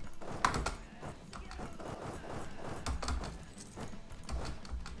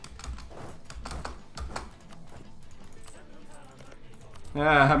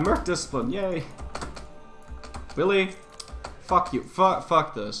 Yeah, Merc Discipline, yay! Really? Fuck you.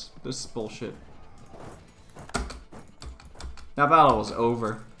 Fuck this. This is bullshit. That battle was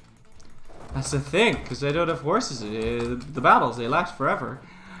over. That's the thing, because I don't have horses. The battles, they last forever.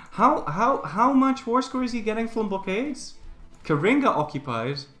 How much war score is he getting from blockades? Karinga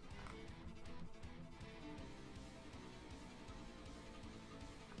occupied.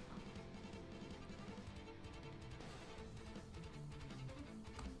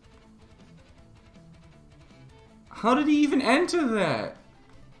 How did he even enter that?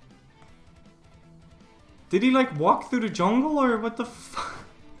 Did he like walk through the jungle or what the fuck?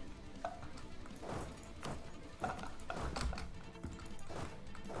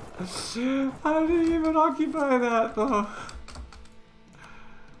 How did he even occupy that though?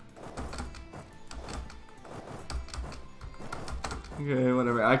 Okay,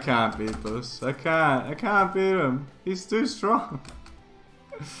 whatever. I can't beat this. I can't beat him. He's too strong.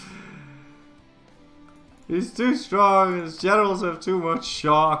 He's too strong. His generals have too much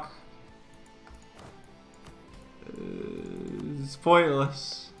shock. It's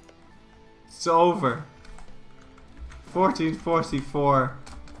pointless. It's over. 1444.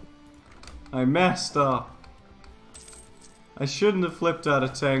 I messed up. I shouldn't have flipped out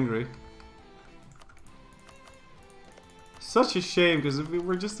of Tengri. Such a shame, because if we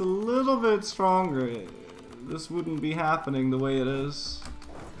were just a little bit stronger, this wouldn't be happening the way it is.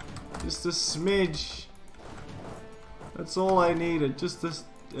 Just a smidge. That's all I needed, just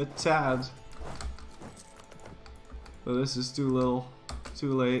a tad. But this is too little,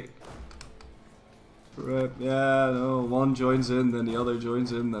 too late. Right, yeah, no, one joins in, then the other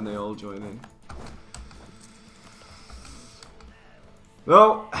joins in, then they all join in.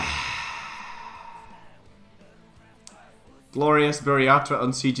 Well, glorious Bariatra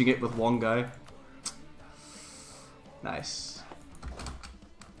unsieging it with one guy. Nice.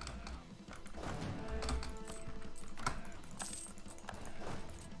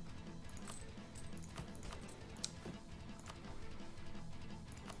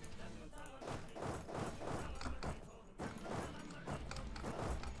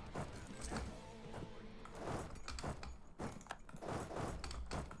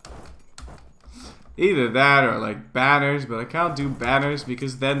 Either that or like banners, but I can't do banners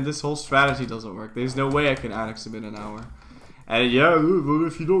because then this whole strategy doesn't work. There's no way I can annex him in an hour. And yeah, but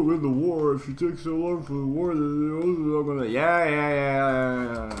if you don't win the war, if you take so long for the war, then you're not gonna.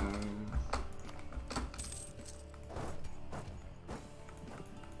 Yeah.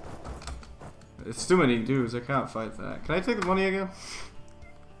 It's too many dudes, I can't fight that. Can I take the money again?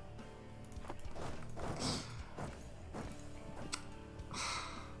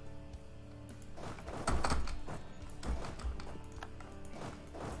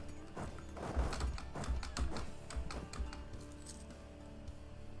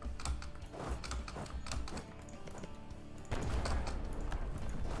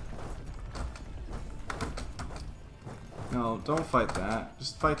 No, don't fight that.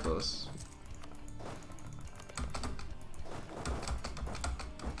 Just fight this.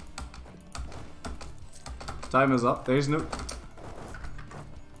 Time is up. There's no...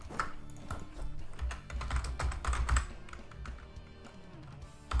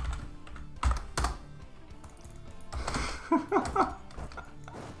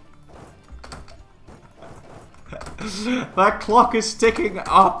 That clock is ticking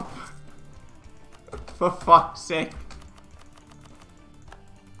up. For fuck's sake.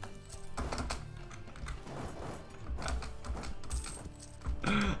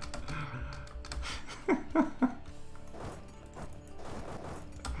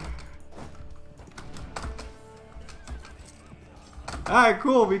 Alright,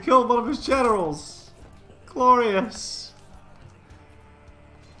 cool, we killed one of his generals. Glorious.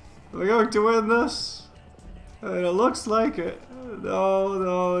 Are we going to win this? I mean, it looks like it.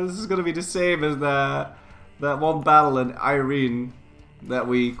 No, this is gonna be the same as that one battle in Irene that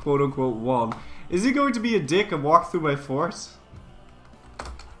we quote-unquote won. Is he going to be a dick and walk through my fort?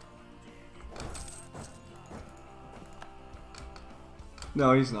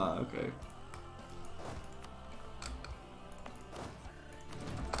 No, he's not. Okay.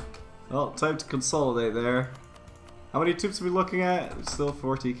 Well, time to consolidate there. How many troops are we looking at? It's still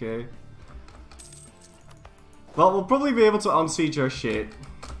 40k. Well, we'll probably be able to unsiege our shit.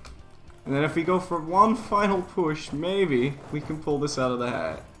 And then if we go for one final push, maybe we can pull this out of the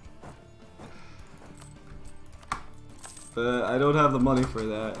hat. But I don't have the money for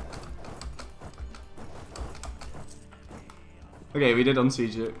that. Okay, we did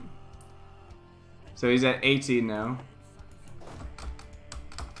unsiege it. So he's at 18 now.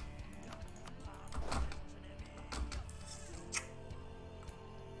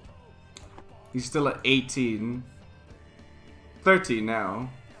 He's still at 18. 13 now.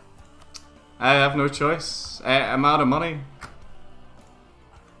 I have no choice. I'm out of money.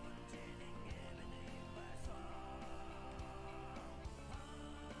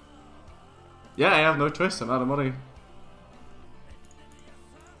 Yeah, I have no choice. I'm out of money.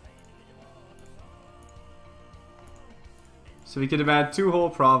 So we can demand 2 whole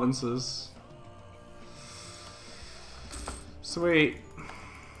provinces. Sweet.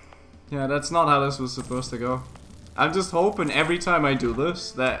 Yeah, that's not how this was supposed to go. I'm just hoping every time I do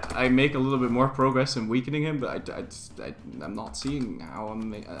this that I make a little bit more progress in weakening him, but I'm not seeing how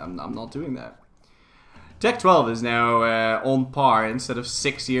I'm not doing that. Tech 12 is now on par instead of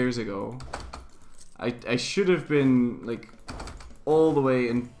 6 years ago. I should have been like all the way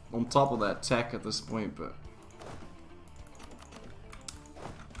on top of that tech at this point, but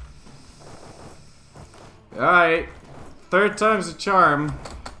alright. 3rd time's the charm.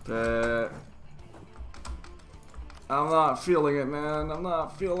 But I'm not feeling it, man. I'm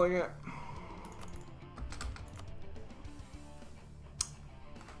not feeling it.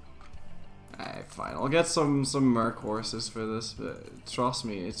 Alright, fine. I'll get some merc horses for this, but trust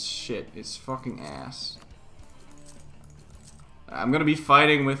me, it's shit. It's fucking ass. I'm gonna be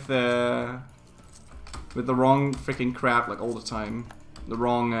fighting with the wrong freaking crap like all the time. The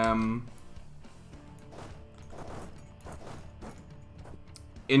wrong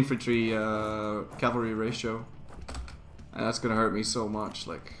infantry cavalry ratio, and that's gonna hurt me so much.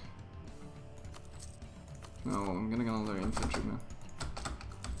 Like, no, I'm gonna get another infantry, man.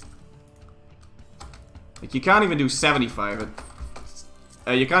 Like, you can't even do 75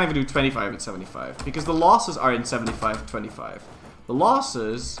 at you can't even do 25 at 75 because the losses are in 75-25. The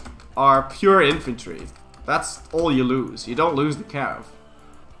losses are pure infantry. That's all you lose. You don't lose the cav.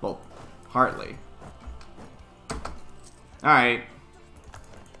 Well, hardly. Alright.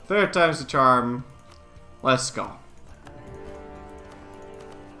 3rd time's the charm. Let's go.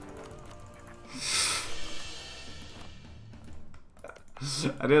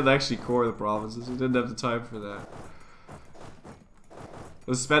 I didn't actually core the provinces. I didn't have the time for that. I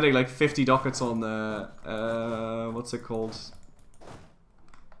was spending like 50 ducats on the what's it called?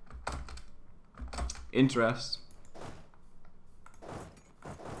 Interest.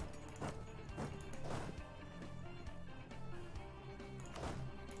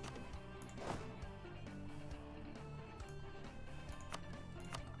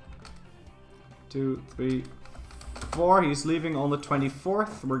 Two, three, 4. He's leaving on the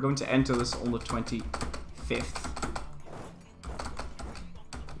 24th. We're going to enter this on the 25th.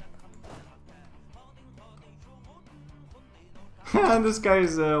 And this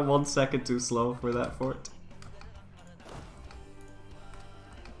guy's 1 second too slow for that fort.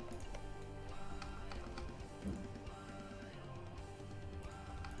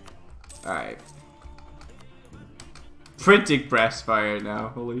 Alright. Printing press fire now,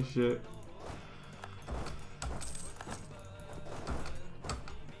 holy shit.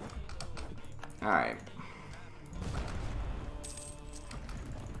 Alright.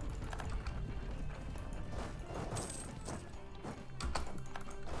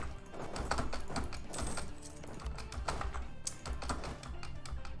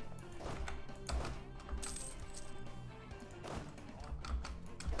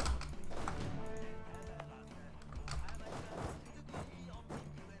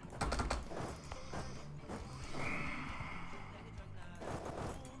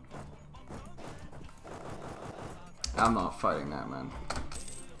 I'm not fighting that, man.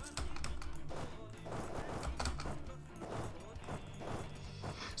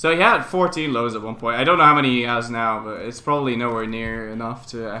 So he had 14 lows at one point. I don't know how many he has now, but it's probably nowhere near enough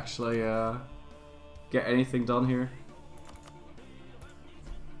to actually get anything done here.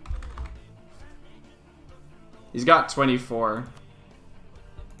 He's got 24.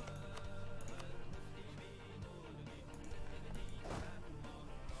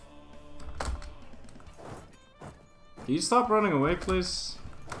 Can you stop running away, please?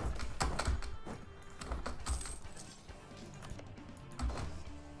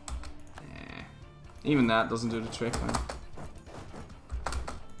 Even that doesn't do the trick, man.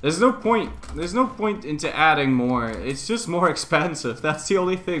 There's no point. There's no point into adding more. It's just more expensive. That's the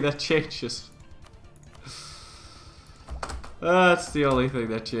only thing that changes. That's the only thing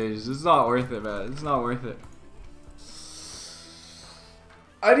that changes. It's not worth it, man. It's not worth it.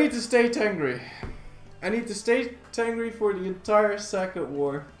 I need to stay Tengri. I need to stay Tengri for the entire second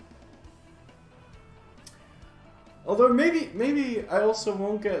war. Although maybe I also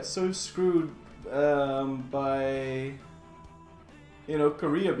won't get so screwed by, you know,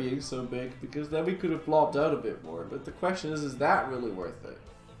 Korea being so big, because then we could have flopped out a bit more. But the question is that really worth it?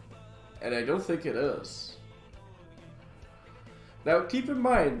 And I don't think it is. Now keep in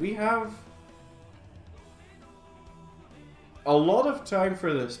mind, we have a lot of time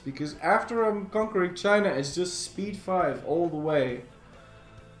for this, because after I'm conquering China, it's just speed 5 all the way.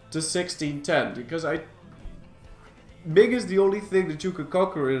 to 1610 because Big is the only thing that you could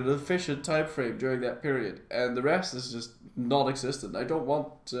conquer in an efficient time frame during that period, and the rest is just non-existent. I don't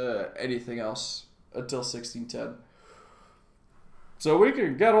want anything else until 1610. So we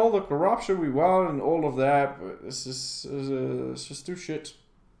can get all the corruption we want and all of that, but it's just too shit.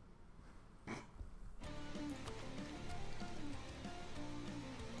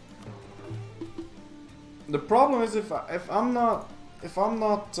 The problem is if I'm not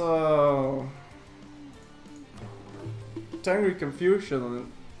Tengri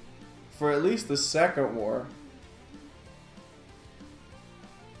Confucian for at least the second war.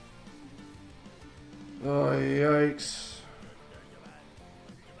 Oh yikes.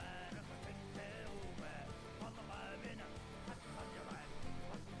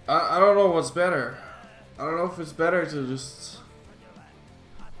 I don't know what's better. I don't know if it's better to just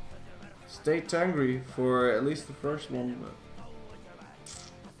stay Tengri for at least the first one, but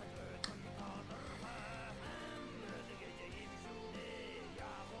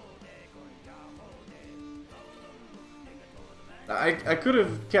I could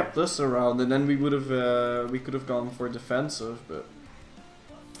have kept this around and then we would have could have gone for defensive, but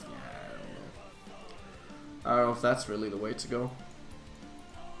yeah, I don't know if that's really the way to go.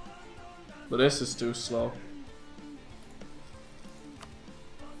 But this is too slow.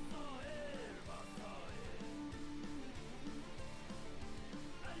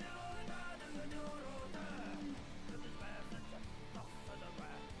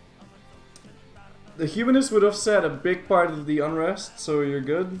 The humanists would offset a big part of the unrest, so you're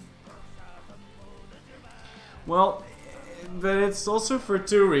good. Well, but it's also for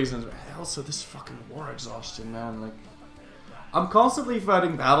two reasons. Also, this fucking war exhaustion, man. Like, I'm constantly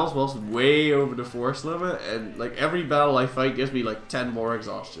fighting battles whilst way over the force limit, and like every battle I fight gives me like 10 more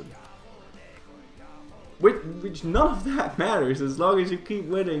exhaustion. Which none of that matters as long as you keep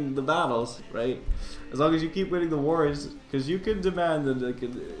winning the battles, right? As long as you keep winning the wars, because you can demand like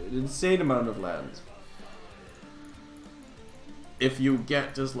an insane amount of land if you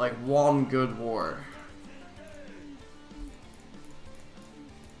get just like one good war.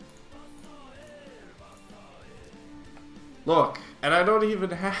 Look, and I don't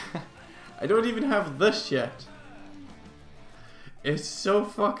even have this yet. It's so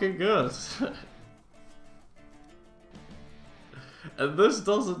fucking good. And this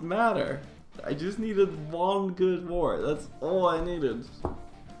doesn't matter. I just needed one good war. That's all I needed.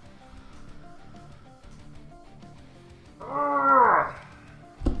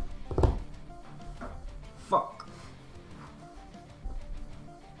 Fuck.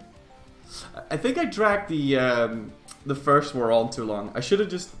 I think I dragged the first war on too long. I should have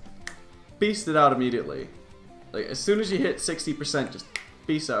just beasted it out immediately. Like, as soon as you hit 60%, just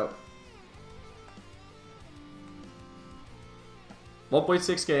peace out.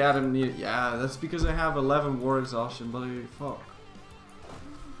 1.6k Adam needed. Yeah, that's because I have 11 war exhaustion, buddy. Fuck.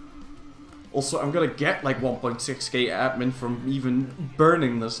 Also, I'm gonna get like 1.6k admin from even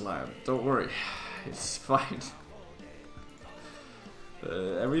burning this land. Don't worry. It's fine.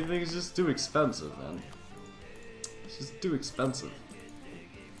 Everything's just too expensive, man. It's just too expensive.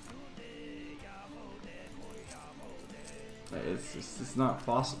 It's not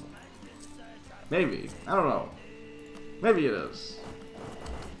possible. Maybe. I don't know. Maybe it is.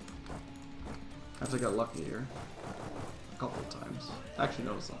 I have to get lucky here. A couple of times. Actually,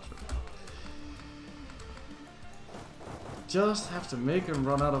 no, it's not true. Just have to make him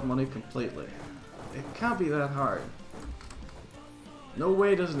run out of money completely. It can't be that hard. No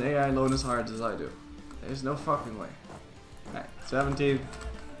way does an AI loan as hard as I do. There's no fucking way. Alright, 17th.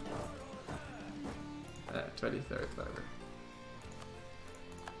 23rd, whatever.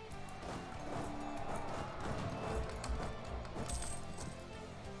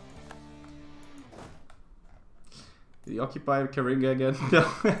 Did he occupy Karinga again? No,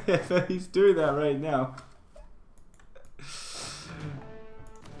 he's doing that right now.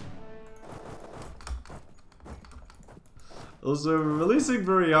 Also, releasing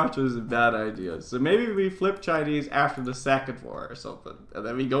Buriacho is a bad idea. So maybe we flip Chinese after the second war or something. And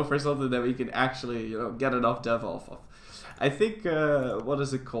then we go for something that we can actually, you know, get enough dev off of. I think, what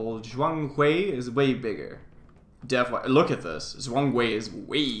is it called? Zhuanghui is way bigger. Dev-wise. Look at this. Zhuanghui is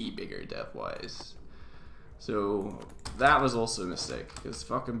way bigger dev-wise. So, that was also a mistake. Because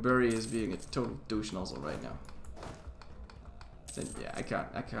fucking Buri is being a total douche nozzle right now. And yeah, I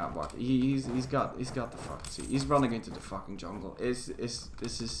can't walk. He's got the fucking. See, he's running into the fucking jungle. This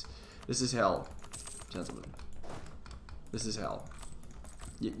is hell, gentlemen. This is hell.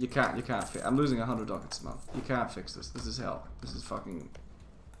 You can't fix. I'm losing 100 ducats a month. You can't fix this. This is hell. This is fucking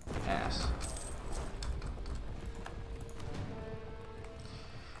ass.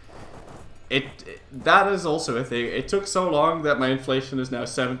 that is also a thing. It took so long that my inflation is now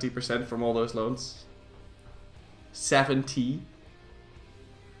 70% from all those loans. 70.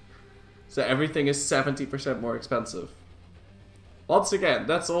 So everything is 70% more expensive. Once again,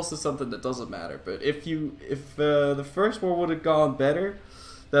 that's also something that doesn't matter. But if the first war would have gone better,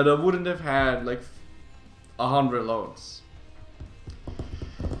 then I wouldn't have had like 100 loans.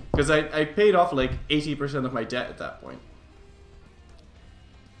 Because I paid off like 80% of my debt at that point.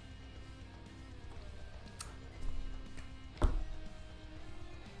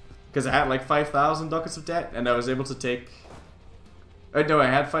 Because I had like 5,000 ducats of debt, and I was able to take... no, I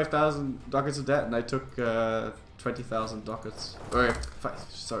had 5,000 ducats of debt, and I took 20,000 ducats. Or,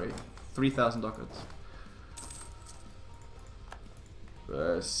 sorry, 3,000 ducats.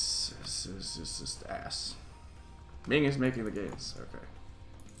 This is just ass. Ming is making the gains, okay.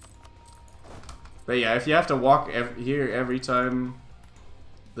 But yeah, if you have to walk here every time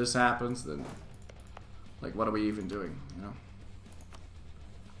this happens, then... like, what are we even doing, you know?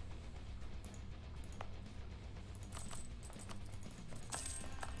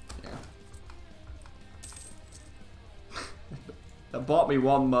 That bought me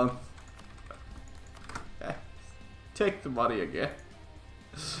 1 month. Take the money again.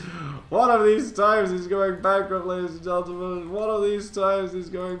 One of these times he's going bankrupt, ladies and gentlemen. One of these times he's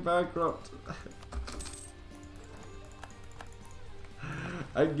going bankrupt.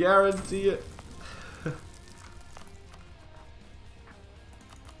 I guarantee it.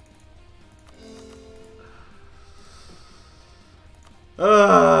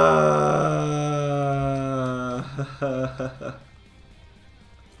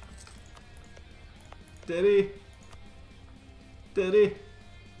 Did he? Did he?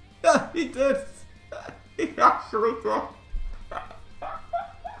 Yeah, he did! He actually did!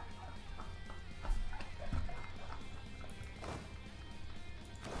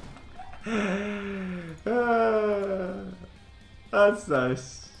 That's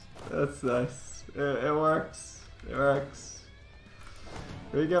nice. That's nice. It works. It works.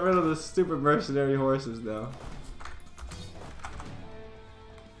 We get rid of the stupid mercenary horses now.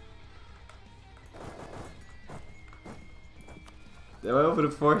 Now I open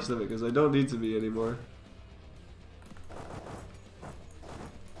a force limit because I don't need to be anymore.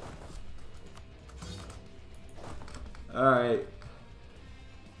 Alright.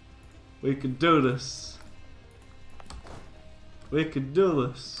 We can do this. We can do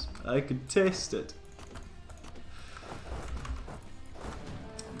this. I can taste it.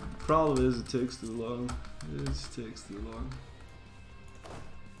 Problem is it takes too long. It just takes too long.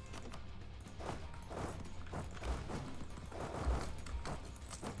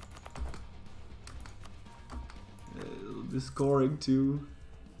 The scoring too.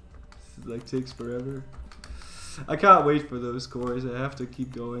 This like takes forever. I can't wait for those cores. I have to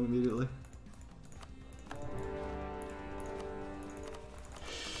keep going immediately.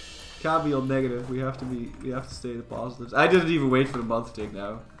 Can't be all negative. We have to stay in the positives. I didn't even wait for the month tick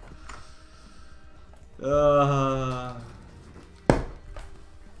now.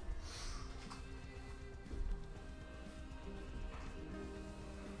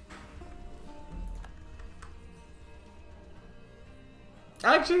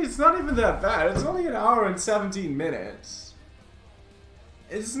 Actually, it's not even that bad. It's only 1 hour and 17 minutes.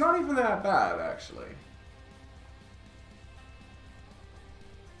 It's not even that bad, actually.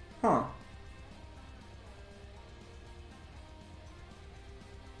 Huh.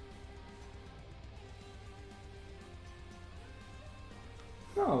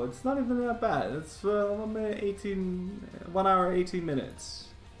 No, it's not even that bad. It's 1 hour 18 minutes.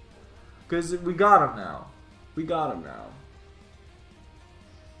 Because we got him now. We got him now.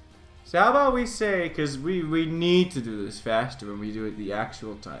 So how about we say, because we need to do this faster when we do it the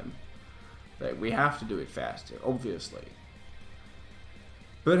actual time. Like, we have to do it faster, obviously.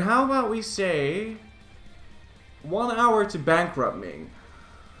 But how about we say 1 hour to bankrupt Ming.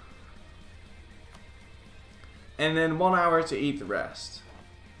 And then 1 hour to eat the rest.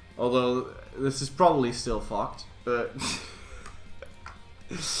 Although, this is probably still fucked, but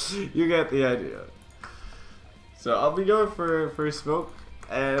you get the idea. So I'll be going for smoke.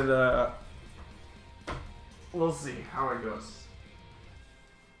 And we'll see how it goes.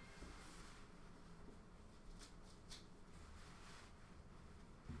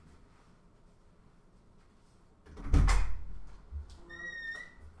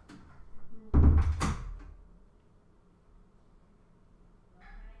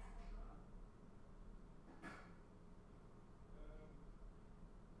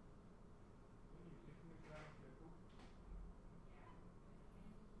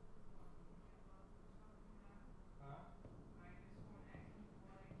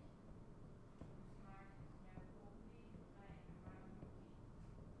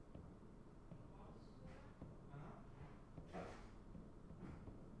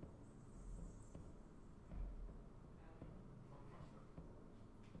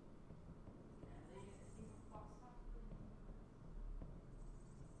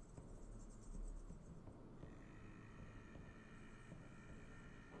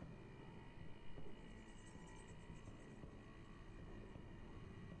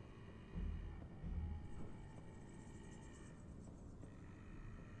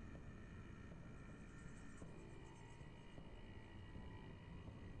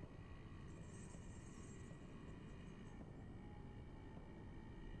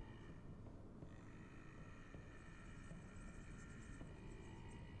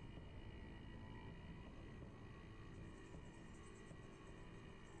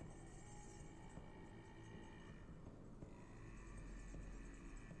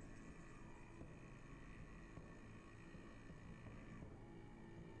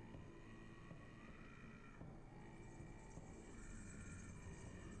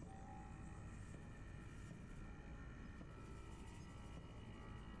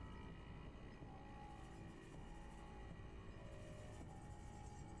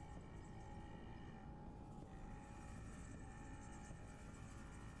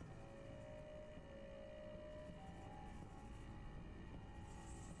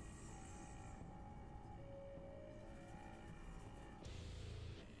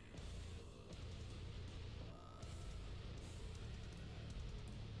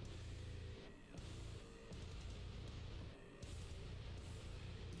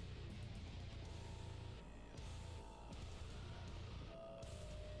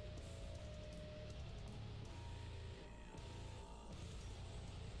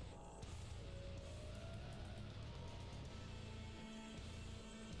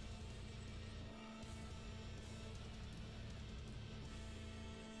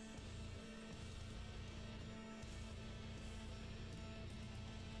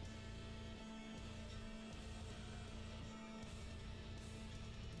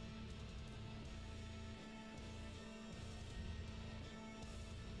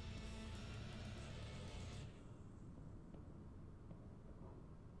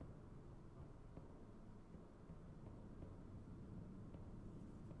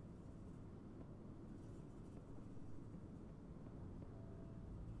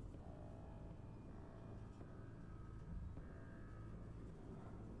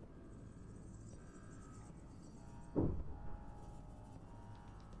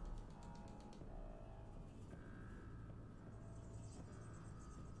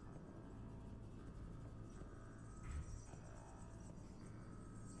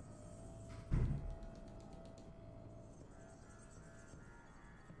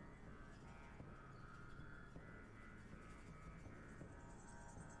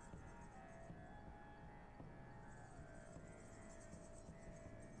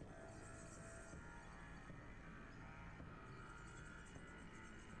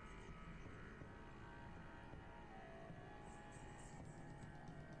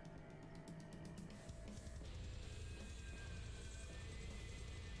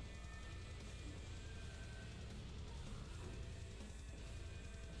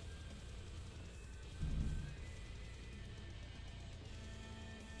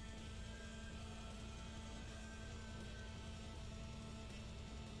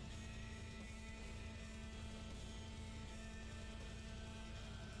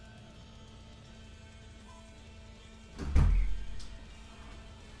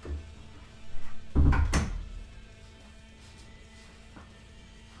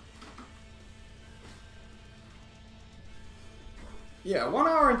 Yeah, 1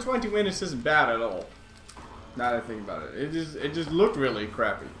 hour and 20 minutes isn't bad at all. Now that I think about it. It just looked really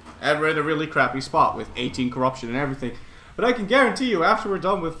crappy. And we're in a really crappy spot with 18 corruption and everything. But I can guarantee you, after we're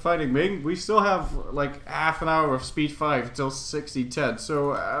done with fighting Ming, we still have like half an hour of speed 5 till 60-10.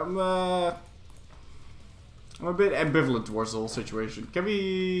 So I'm a bit ambivalent towards the whole situation. Can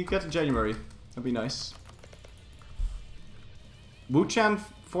we get to January? That'd be nice. Wuchan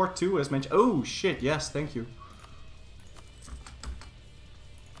Fort 2 as mentioned. Oh shit, yes, thank you.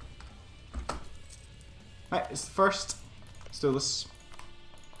 Right, it's the first. Let's do this.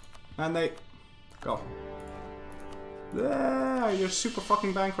 And they go. Yeah, you're super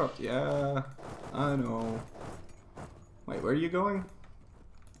fucking bankrupt. Yeah, I know. Wait, where are you going?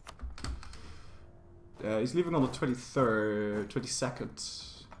 He's leaving on the 23rd,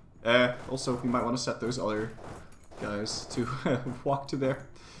 22nd. Also, we might want to set those other guys to walk to their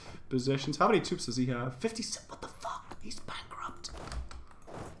positions. How many troops does he have? 57. What the fuck? He's bankrupt.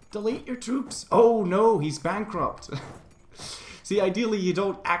 Delete your troops. Oh no, he's bankrupt. See, ideally you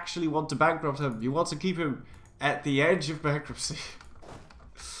don't actually want to bankrupt him. You want to keep him at the edge of bankruptcy.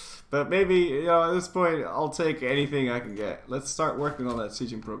 But maybe, you know, at this point, I'll take anything I can get. Let's start working on that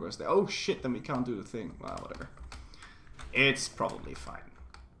sieging progress there. Oh shit, then we can't do the thing. Well, whatever. It's probably fine.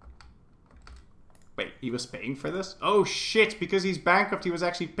 Wait, he was paying for this? Oh shit, because he's bankrupt, he was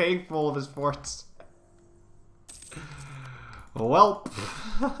actually paying for all of his forts. Well.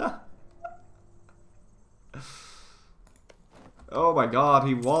 Oh my god,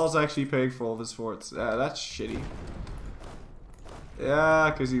 he was actually paying for all of his forts. Yeah, that's shitty. Yeah,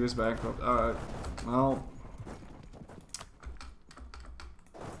 because he was bankrupt. Alright, well.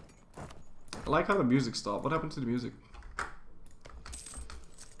 I like how the music stopped. What happened to the music?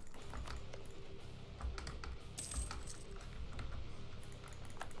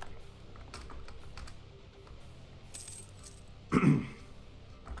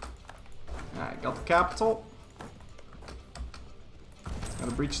 Alright, got the capital.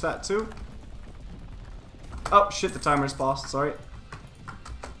 Gotta breach that too. Oh shit, the timer's paused, sorry.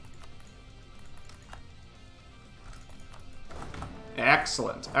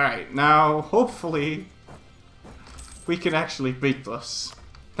 Excellent. Alright, now hopefully we can actually beat this.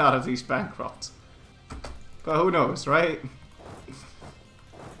 Now that he's bankrupt. But who knows, right?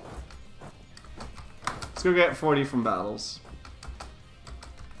 Let's go get 40 from battles.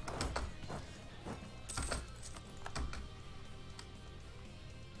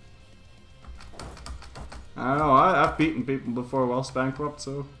 I don't know, I've beaten people before whilst bankrupt,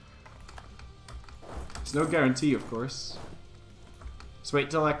 so... There's no guarantee, of course. Just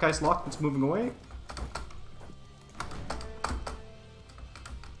wait till that guy's locked, it's moving away.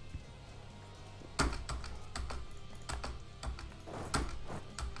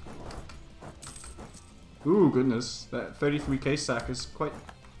 Ooh, goodness. That 33k sack is quite...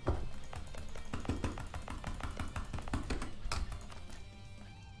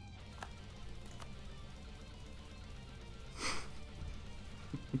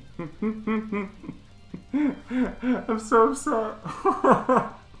 I'm so upset.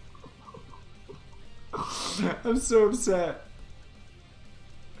 I'm so upset.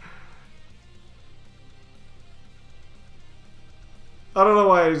 I don't know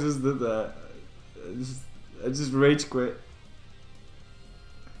why I just did that. I just rage quit.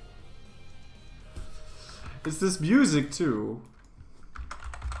 It's this music too.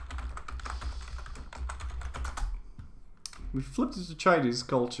 We flipped into Chinese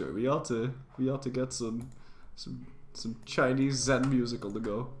culture. We ought to get some Chinese Zen music on the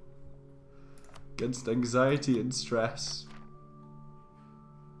go. Against anxiety and stress.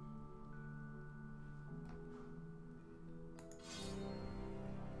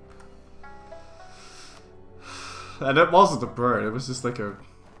 And it wasn't a burn, it was just like a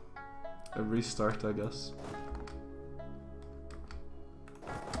restart, I guess.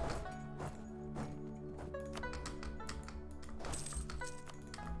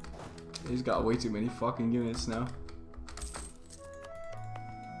 He's got way too many fucking units now.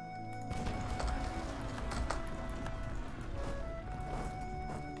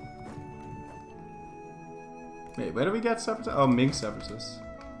 Wait, where do we get separatists? Oh, Ming separatists.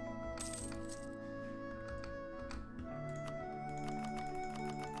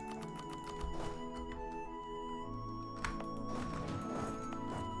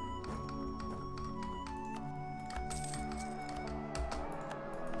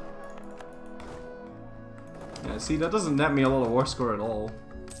 Yeah, see, that doesn't net me a lot of war score at all.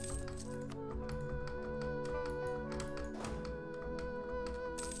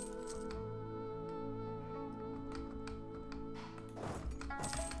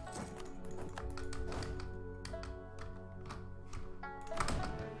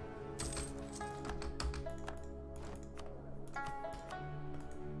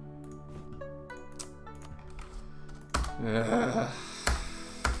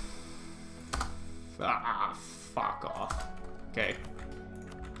 Ah, fuck off. Okay.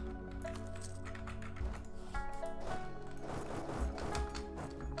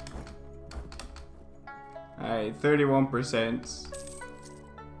 Alright, 31%.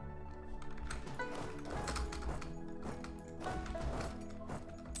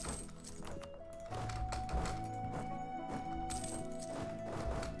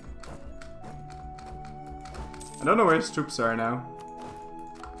 I don't know where his troops are now.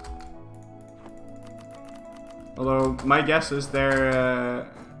 Although, my guess is they're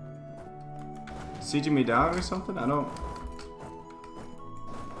sieging me down or something? I don't...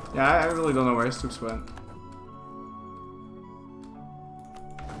 Yeah, I really don't know where his troops went.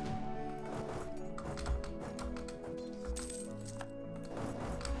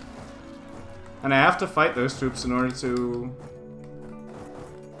 And I have to fight those troops in order to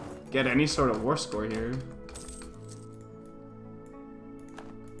get any sort of war score here.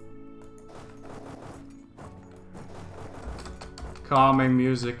 Calming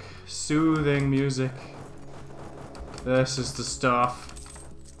music, soothing music. This is the stuff.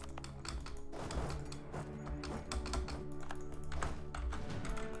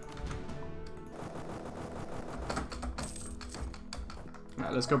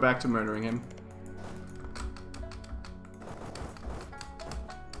 Alright, let's go back to murdering him.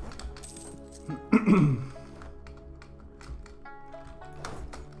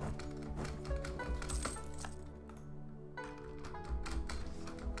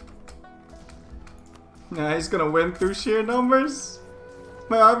 Nah, he's gonna win through sheer numbers.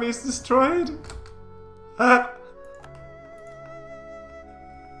 My army is destroyed.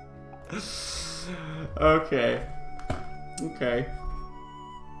 Okay. Okay.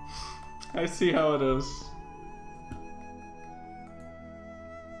 I see how it is.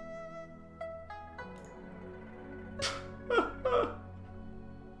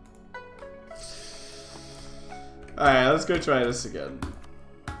 Alright, let's go try this again.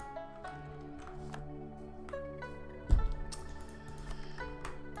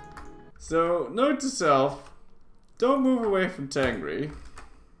 So, note to self, don't move away from Tangri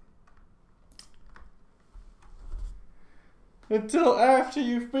until after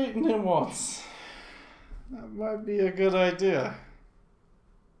you've beaten him once. That might be a good idea.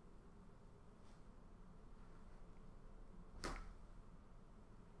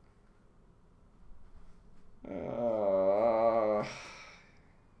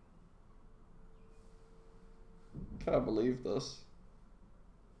 Can't believe this.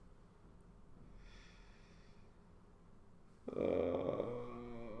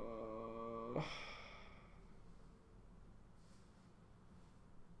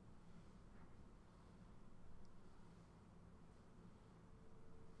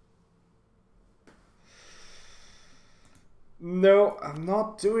 No, I'm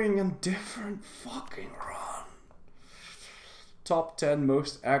not doing a different fucking run. Top 10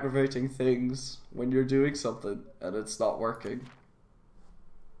 most aggravating things when you're doing something and it's not working.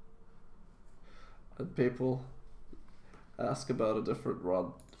 And people ask about a different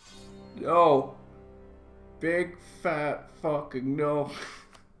run. No! Big fat fucking no.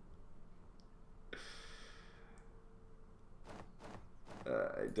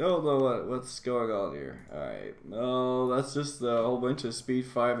 I don't know what's going on here. Alright, no, that's just a whole bunch of speed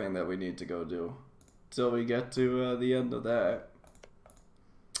 5ing that we need to go do. Till we get to the end of that.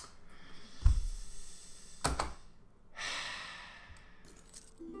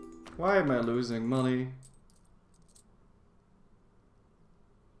 Why am I losing money?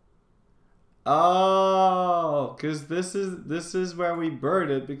 Oh, cause this is where we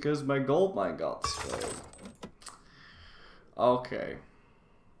burned it because my gold mine got destroyed. Okay.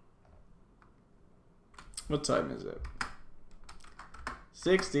 What time is it?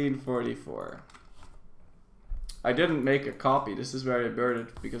 16:44. I didn't make a copy. This is where I burned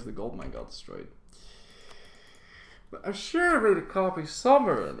it because the gold mine got destroyed. But I'm sure I made a copy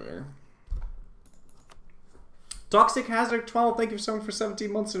somewhere in here. Toxic Hazard 12, thank you so much for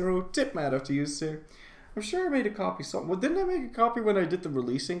 17 months in a row. Tip mad have to use here. I'm sure I made a copy somewhere. Well, didn't I make a copy when I did the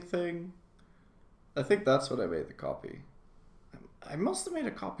releasing thing? I think that's what I made the copy. I must have made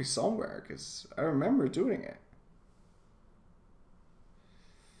a copy somewhere because I remember doing it.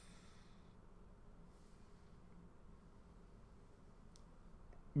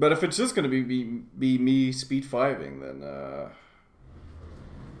 But if it's just going to be me speed 5ing,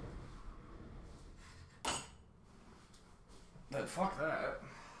 then fuck that.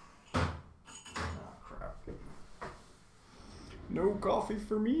 Oh, crap. No coffee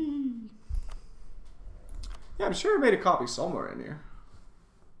for me. Yeah, I'm sure I made a copy somewhere in here.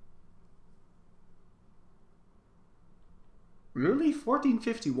 Really?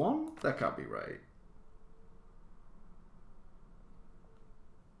 1451? That can't be right.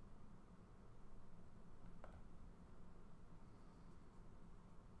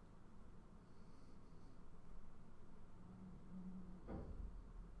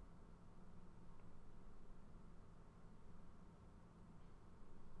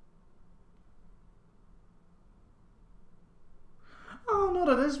 Oh, no,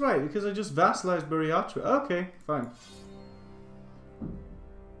 that is right, because I just vassalized Buriatra. Okay, fine.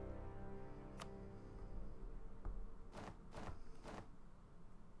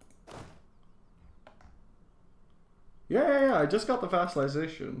 Yeah, I just got the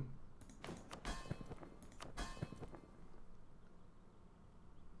vassalization.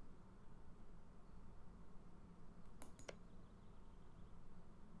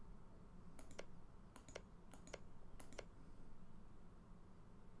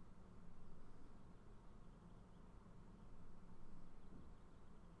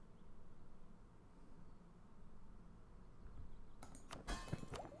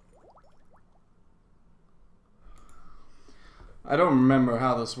 I don't remember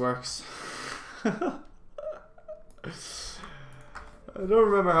how this works. I don't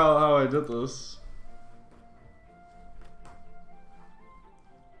remember how I did this.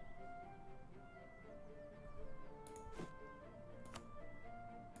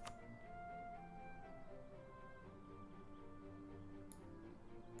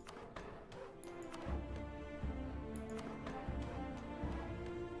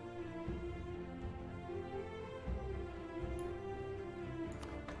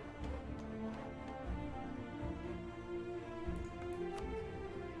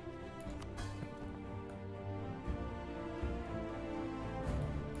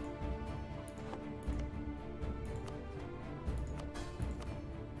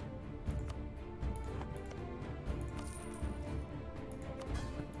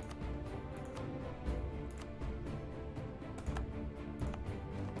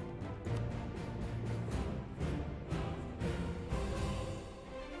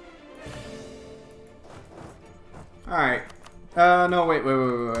 Alright. No, wait.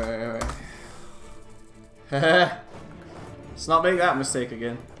 Let's not make that mistake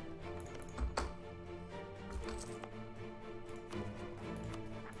again.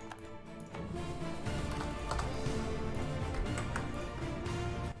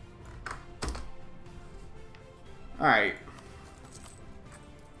 Alright.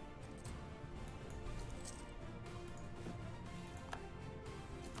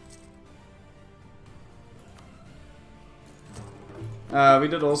 We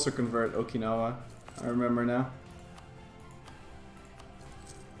did also convert Okinawa. I remember now.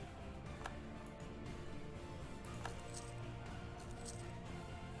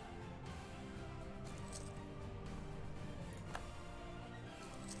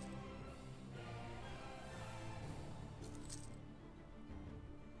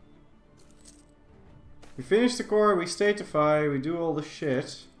 We finish the core, we statify, we do all the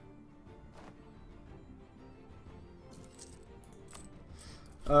shit.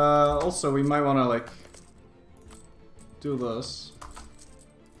 Also, we might want to, like, do this.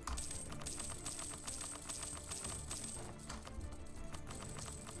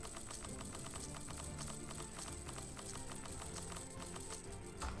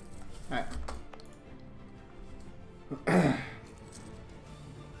 Alright.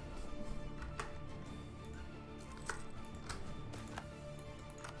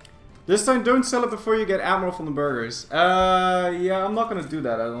 This time, don't sell it before you get Admiral from the burgers. Yeah, I'm not gonna do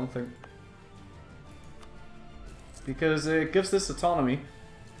that, I don't think. Because it gives this autonomy.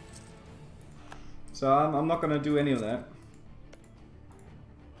 So I'm not gonna do any of that.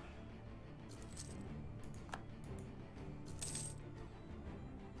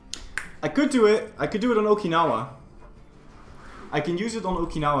 I could do it. I could do it on Okinawa. I can use it on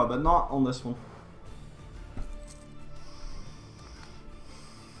Okinawa, but not on this one.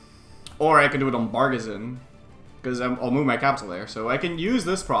 Or I can do it on Bargazin, because I'll move my capital there. So I can use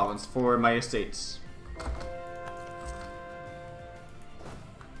this province for my estates.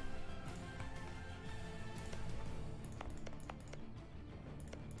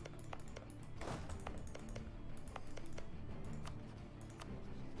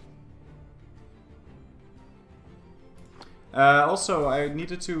 Also, I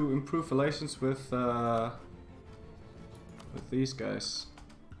needed to improve relations with these guys.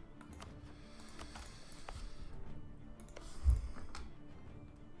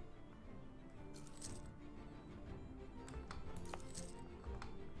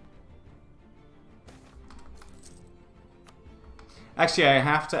 Actually, I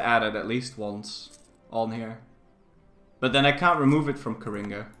have to add it at least once on here. But then I can't remove it from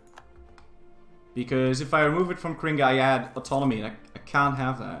Karinga. Because if I remove it from Karinga, I add autonomy, and I can't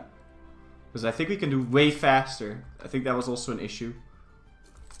have that. Because I think we can do way faster. I think that was also an issue.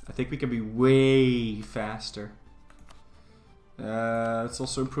 I think we can be way faster. Let's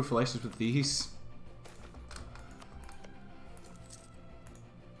also improve relations with these.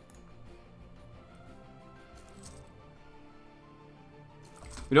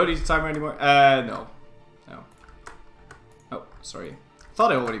 We don't need the timer anymore. No. No. Oh, sorry.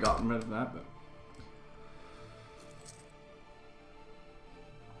 Thought I already got rid of that, but...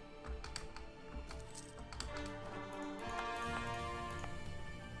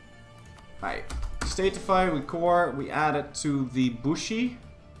 Alright. Statify, we core, we add it to the Bushi.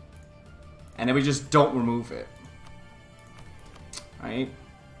 And then we just don't remove it. Alright.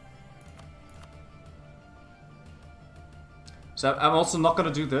 So I'm also not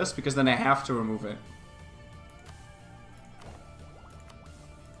going to do this, because then I have to remove it.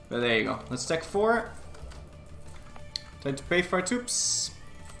 But there you go. Let's take 4. Time to pay for our troops.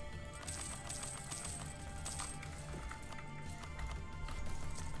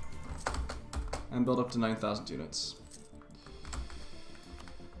 And build up to 9,000 units.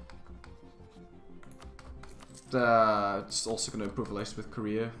 It's also going to improve relations with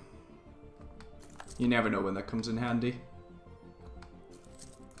Korea. You never know when that comes in handy.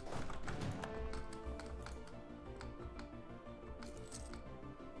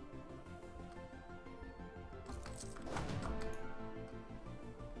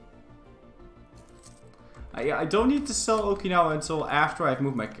 I don't need to sell Okinawa until after I've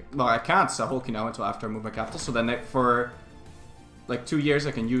moved my... Well, I can't sell Okinawa until after I move my capital. So then for like 2 years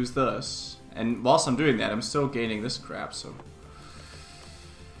I can use this. And whilst I'm doing that, I'm still gaining this crap, so...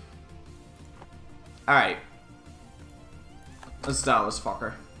 Alright. Let's dial this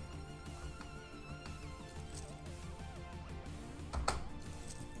fucker.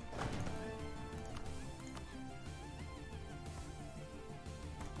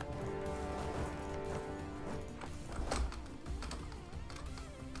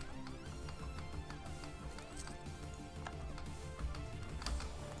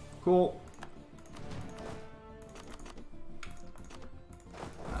 Cool.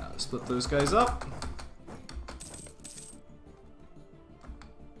 Split those guys up.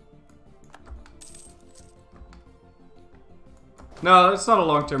 No, it's not a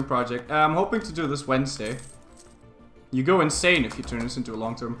long-term project. I'm hoping to do this Wednesday. You go insane if you turn this into a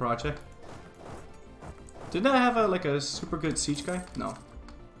long-term project. Didn't I have a super good siege guy? No.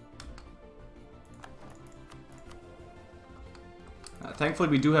 Thankfully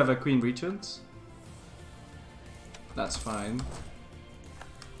we do have a Queen Regent. That's fine.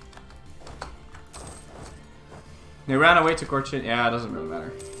 They ran away to Korchin. Yeah, it doesn't really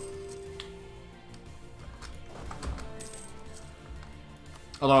matter.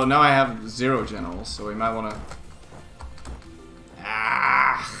 Although now I have 0 generals, so we might want to...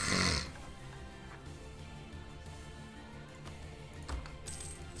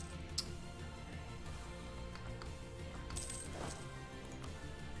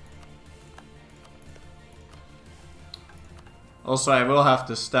 Also, I will have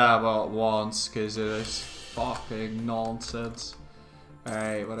to stab out once, because it is fucking nonsense.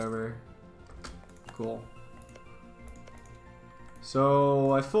 Alright, whatever. Cool.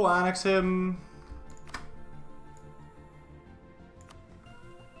 So, I full annex him.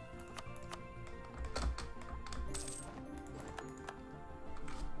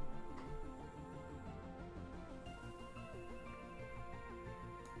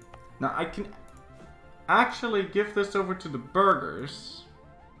 Now, I can actually give this over to the burghers.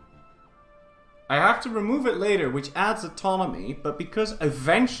 I have to remove it later, which adds autonomy, but because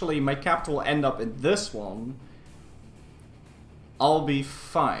eventually my capital will end up in this one, I'll be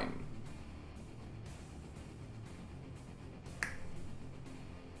fine.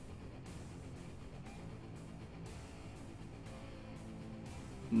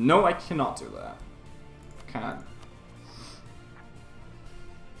 No, I cannot do that. Can't.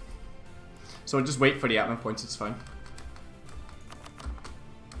 So just wait for the admin points, it's fine.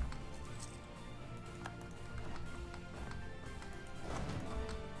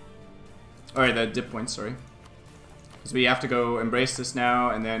 Alright, the dip points, sorry. Because we have to go embrace this now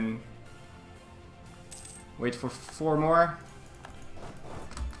and then wait for 4 more.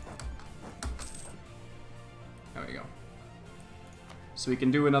 There we go. So we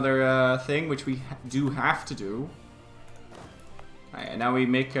can do another thing, which we do have to do. Alright, and now we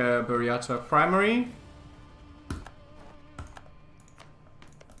make Buryato primary.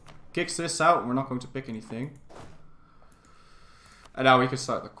 Kicks this out, we're not going to pick anything. And now we can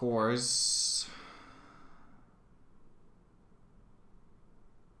start the cores.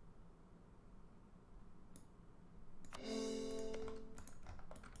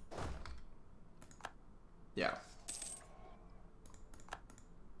 Yeah.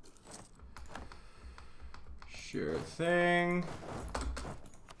 Sure thing.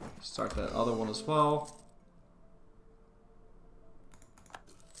 Start that other one as well.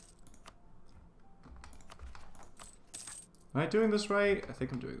 Am I doing this right? I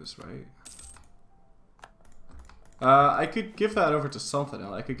think I'm doing this right. I could give that over to something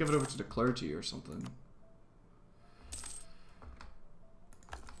else. I could give it over to the clergy or something.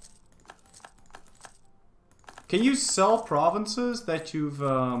 Can you sell provinces that you've,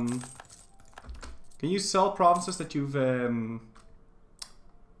 Can you sell provinces that you've,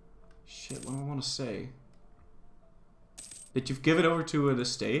 Shit, what do I want to say? That you've given over to an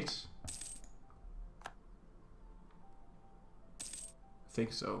estate? I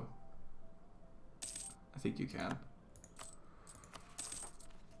think so. I think you can.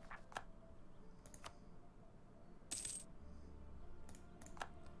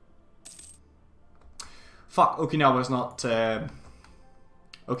 Fuck, Okinawa's not,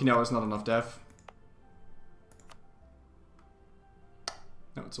 Okinawa's not enough dev.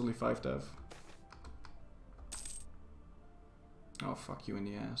 No, it's only 5 dev. Oh, fuck you in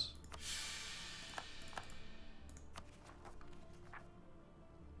the ass.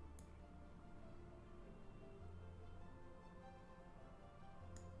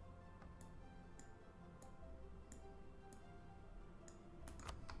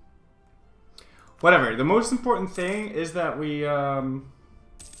 Whatever, the most important thing is that we,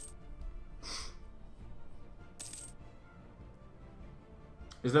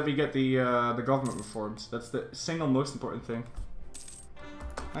 get the government reformed. That's the single most important thing.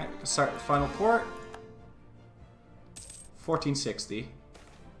 Alright, we can start the final port. 1460.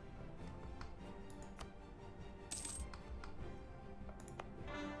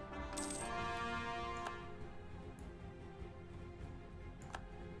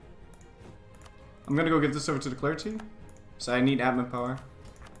 I'm gonna go give this over to the clergy. So I need admin power.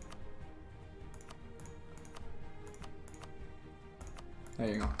 There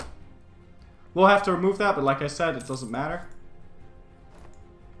you go. We'll have to remove that, but like I said, it doesn't matter.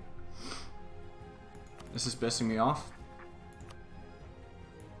 This is pissing me off.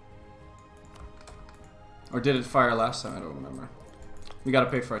 Or did it fire last time? I don't remember. We gotta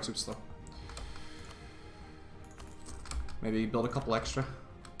pay for our troops though. Maybe build a couple extra.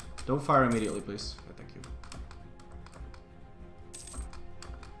 Don't fire immediately, please. Okay, thank you.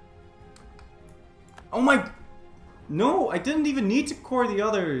 Oh my... No, I didn't even need to core the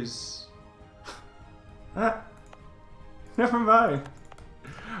others. Never mind.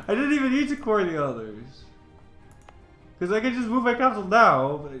 I didn't even need to core the others. Because I can just move my capital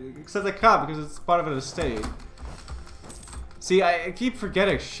now, except I can't because it's part of an estate. See, I keep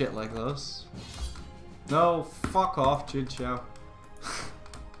forgetting shit like this. No, fuck off, Jin Chao.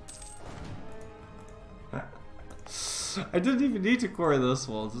 I didn't even need to core this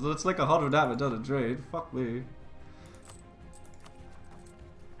one, so it's like 100 damage done a drain. Fuck me.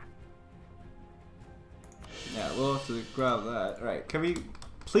 Yeah, we'll have to grab that. Right, can we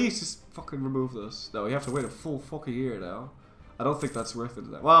please just fucking remove this? No, we have to wait a full fucking year now. I don't think that's worth it.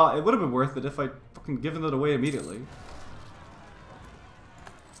 Well, it would have been worth it if I fucking given it away immediately.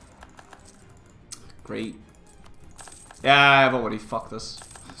 Great. Yeah, I've already fucked this.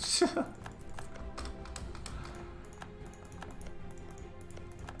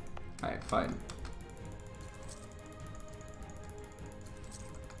 Alright, fine.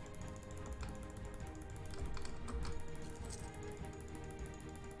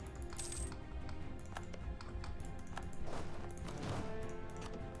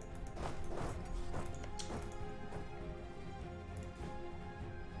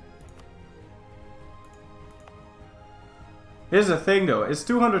 Here's the thing though, is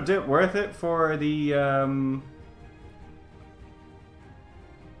 200 dip worth it for the,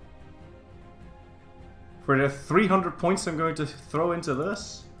 for the 300 points I'm going to throw into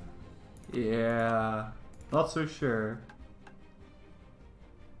this? Yeah, not so sure.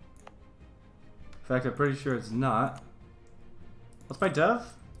 In fact, I'm pretty sure it's not. What's my dev?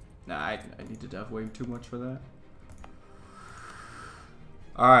 Nah, I need to dev way too much for that.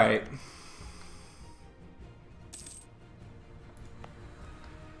 Alright.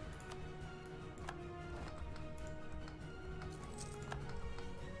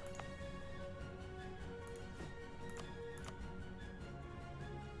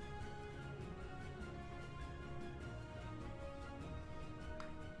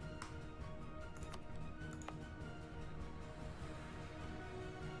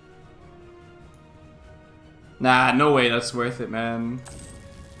 Nah, no way that's worth it, man.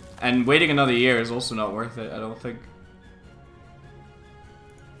 And waiting another year is also not worth it, I don't think.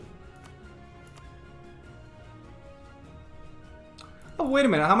 Oh, wait a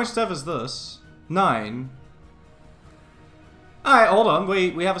minute. How much stuff is this? 9. Alright, hold on.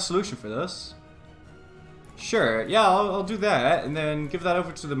 Wait, we have a solution for this. Sure. Yeah, I'll do that. And then give that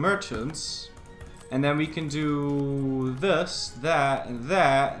over to the merchants. And then we can do this, that, and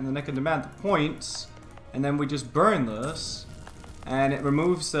that. And then I can demand the points. And then we just burn this. And it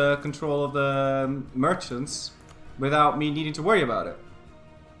removes control of the merchants without me needing to worry about it.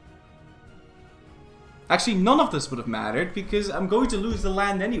 Actually, none of this would have mattered because I'm going to lose the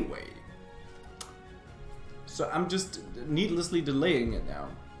land anyway. So I'm just needlessly delaying it now.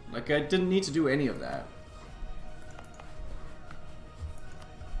 Like, I didn't need to do any of that.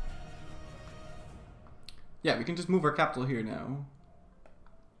 Yeah, we can just move our capital here now.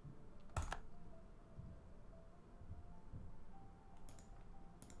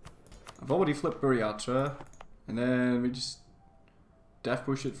 I've already flipped Buriatra, and then we just death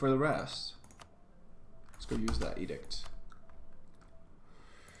push it for the rest. Let's go use that edict.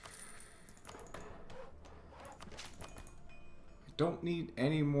 I don't need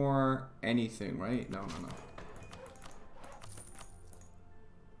any more anything, right? No.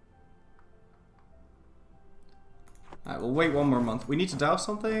 Alright, we'll wait one more month. We need to douse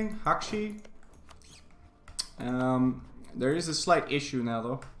something. Hakshi. There is a slight issue now,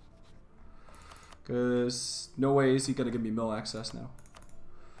 though. Because no way is he going to give me mill access now.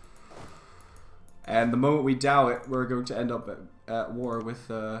 And the moment we dow it, we're going to end up at war with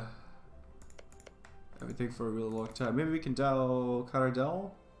everything for a really long time. Maybe we can dow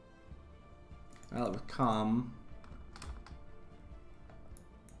Caradel? Well, with calm.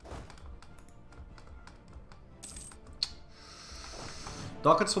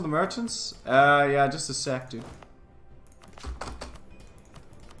 Dockets for the merchants? Yeah, just a sec, dude.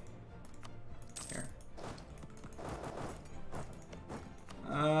 Here.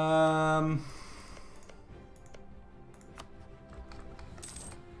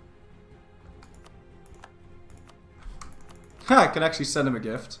 I could actually send him a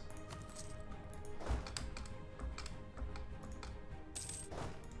gift.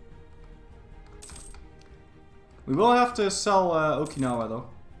 We will have to sell Okinawa though.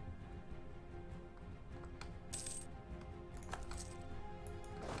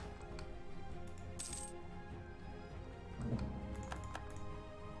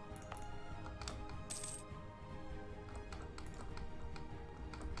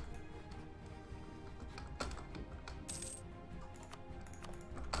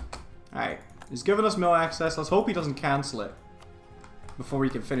 Alright, he's giving us mill access. Let's hope he doesn't cancel it before we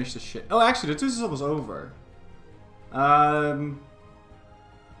can finish this shit. Oh, actually, the truce is almost over. Now,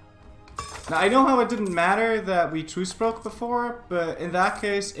 I know how it didn't matter that we truce broke before, but in that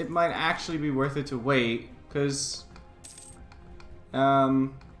case, it might actually be worth it to wait, because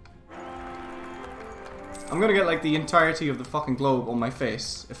I'm gonna get, like, the entirety of the fucking globe on my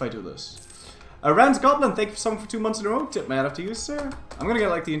face if I do this. Rand's Goblin, thank you so much for 2 months in a row. Tip man up to you, sir. I'm gonna get,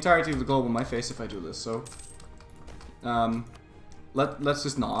 like, the entirety of the globe on my face if I do this, so let's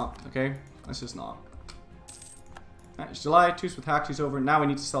just not, okay? Let's just not. It's July, truce with Hakshi's over. Now we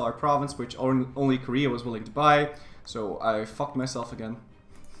need to sell our province, which only Korea was willing to buy. So I fucked myself again.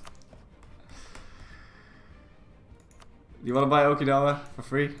 Do you want to buy Okinawa for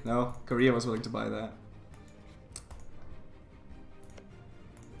free? No, Korea was willing to buy that.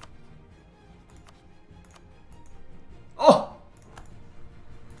 Oh!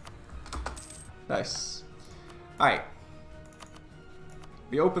 Nice. Alright.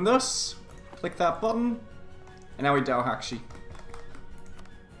 We open this, click that button. And now we dow Hakshi.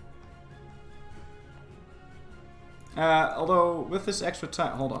 Although, with this extra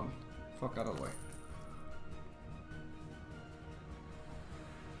time... Hold on. Fuck out of the way.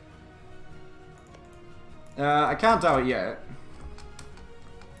 I can't dow it yet.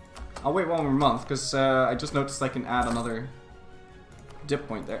 I'll wait one more month, because I just noticed I can add another dip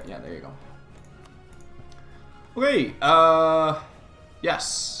point there. Yeah, there you go. Okay,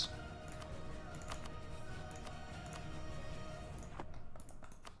 yes.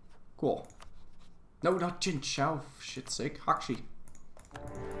 Cool. No, not Jin Shao, for shit's sake. Hakshi.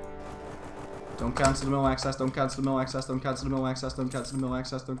 Don't cancel the mill access, don't cancel the mill access, don't cancel the mill access, don't cancel the mill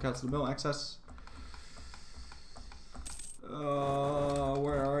access, don't cancel the mill access.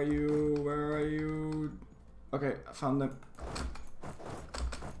 Where are you? Where are you? Okay, I found them.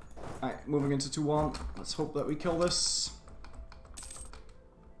 Alright, moving into 2-1. Let's hope that we kill this.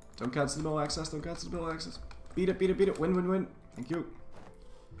 Don't cancel the mill access, don't cancel the mill access. Beat it, beat it, beat it. Win, win, win. Thank you.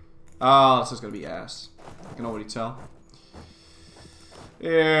 Oh, this is gonna be ass. I can already tell.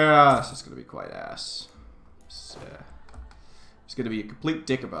 Yeah, this is gonna be quite ass. It's gonna be a complete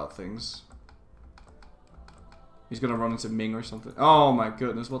dick about things. He's gonna run into Ming or something. Oh my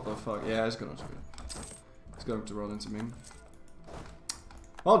goodness, what the fuck? Yeah, he's going to run into Ming.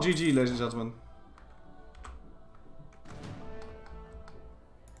 Well, GG, ladies and gentlemen.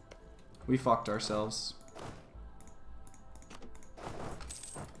 We fucked ourselves.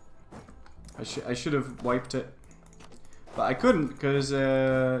 I should have wiped it. But I couldn't because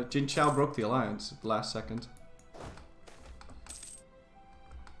Jin Chao broke the alliance at the last second.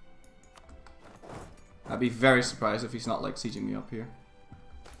 I'd be very surprised if he's not like sieging me up here.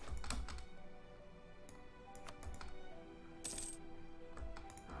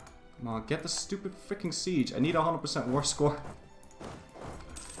 Come on, get the stupid freaking siege. I need a 100% war score.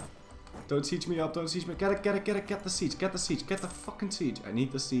 Don't siege me up, don't siege me. Get it, get it, get it, get the siege, get the siege, get the fucking siege. I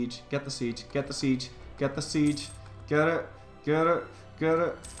need the siege, get the siege, get the siege, get the siege. Get it, get it, get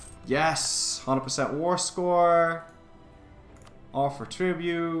it. Yes! 100% war score. Offer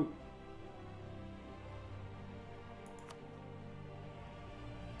tribute.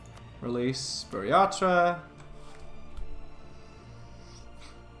 Release Buriatra.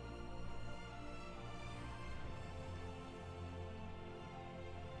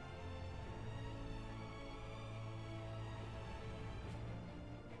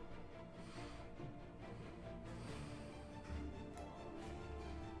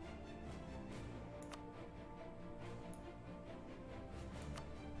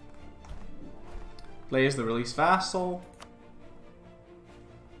 Play as the release vassal.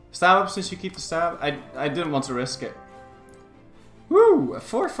 Stab up since you keep the stab. I didn't want to risk it. Woo! A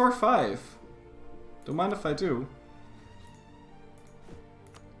 4-4-5. Don't mind if I do.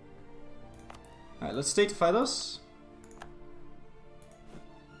 Alright, let's statify this.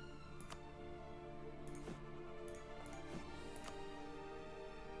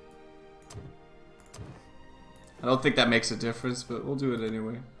 I don't think that makes a difference, but we'll do it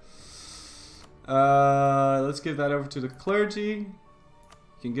anyway. Let's give that over to the clergy. You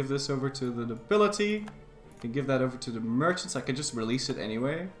can give this over to the nobility. You can give that over to the merchants. I could just release it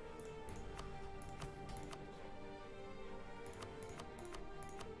anyway.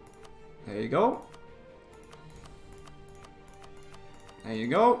 There you go. There you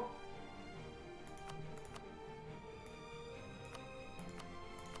go.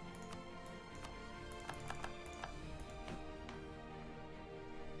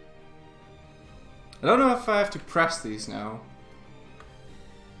 I don't know if I have to press these now.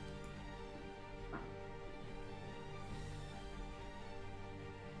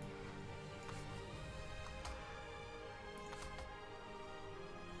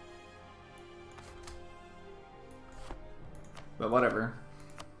 But whatever.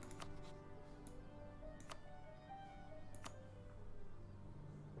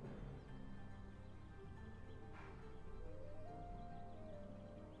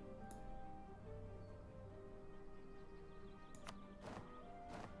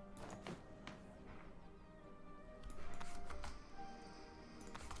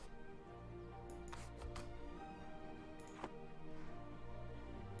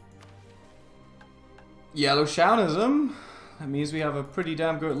 Yellow Shaunism. That means we have a pretty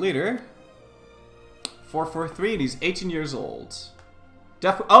damn good leader. 443 and he's 18 years old.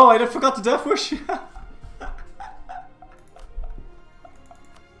 Death. Oh, I forgot the Death Wish.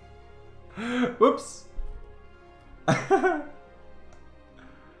 Whoops.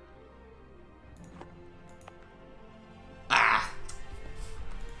 Ah.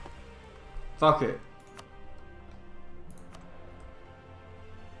 Fuck it.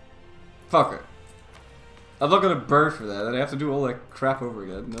 Fuck it. I'm not gonna burn for that, and I have to do all that crap over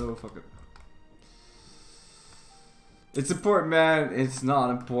again. No, fuck it. It's important, man. It's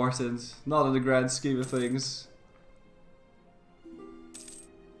not important. Not in the grand scheme of things.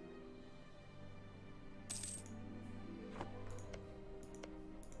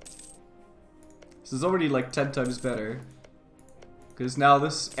 This is already like 10 times better. Because now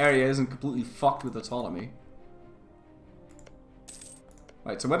this area isn't completely fucked with autonomy.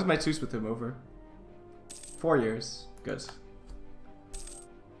 Right, so when is my truce with him over? 4 years. Good.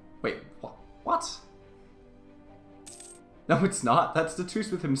 Wait, what? What? No, it's not. That's the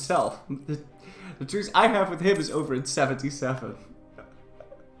truce with himself. The truce I have with him is over in 77.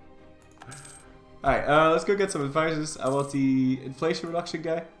 Alright, let's go get some advisors. I want the inflation reduction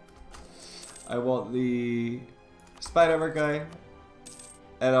guy. I want the spider guy.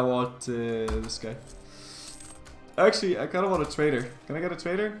 And I want this guy. Actually, I kind of want a trader. Can I get a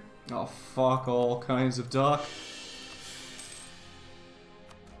trader? Oh, fuck all kinds of duck.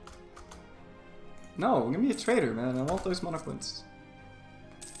 No, give me a trader, man. I want those mana points.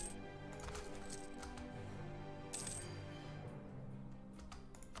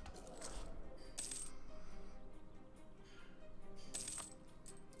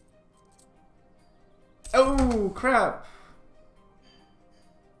 crap.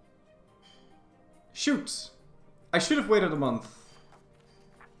 Shoot. I should have waited a month.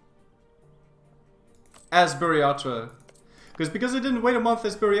 As Buriatra. Because I didn't wait a month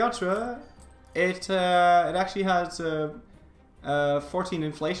as Buriatra, it actually has 14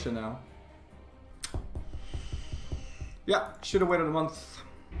 inflation now. Yeah, should have waited a month.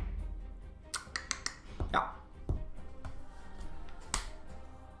 Yeah.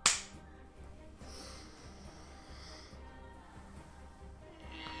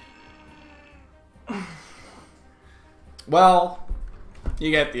 Well, you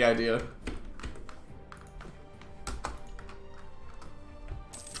get the idea.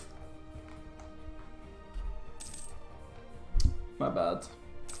 My bad.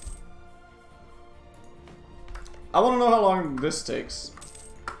 I want to know how long this takes.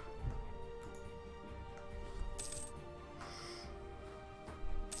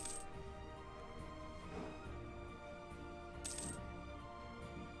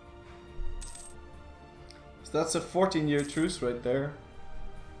 So that's a 14-year truce right there.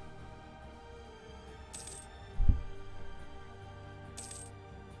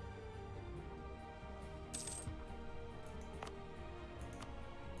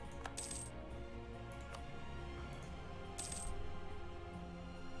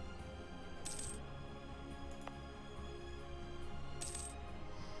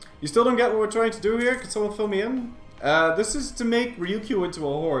 You still don't get what we're trying to do here? Can someone fill me in? This is to make Ryukyu into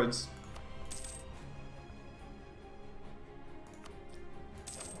a horde.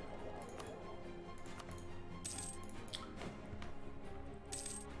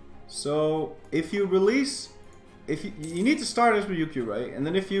 So, if you release... you need to start as Ryukyu, right? And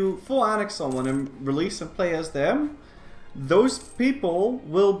then if you full annex someone and release and play as them, those people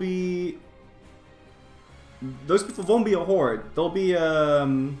will be... Those people won't be a horde. They'll be a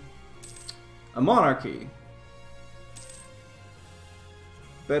monarchy.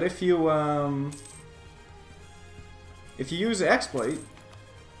 But if you use the exploit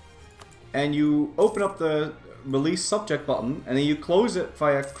and you open up the release subject button and then you close it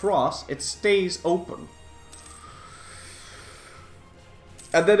via cross, it stays open.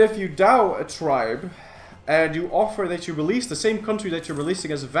 And then if you DAO a tribe and you offer that you release the same country that you're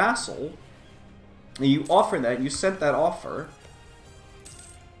releasing as a vassal, and you offer that, you sent that offer,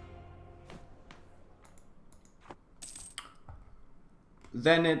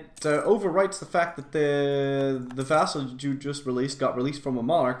 then it overwrites the fact that the vassal you just released got released from a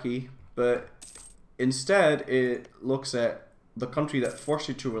monarchy, but instead it looks at the country that forced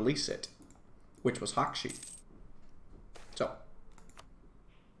you to release it, which was Hakshi. So,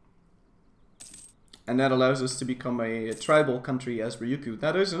 and that allows us to become a tribal country as Ryukyu.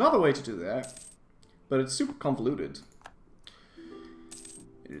 Now there's another way to do that, but it's super convoluted.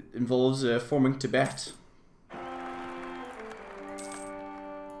 It involves forming Tibet.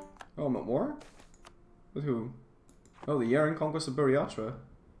 Oh, I'm at war? With who? Oh, the Yaren conquest of Buriatra.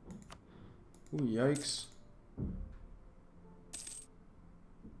 Ooh, yikes.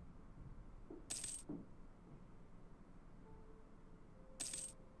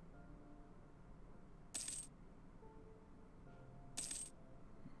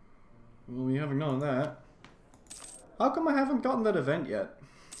 Well, we haven't known that. How come I haven't gotten that event yet?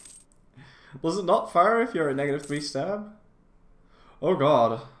 Was it not fire if you're at -3 stab? Oh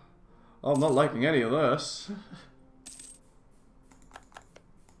god. I'm not liking any of this.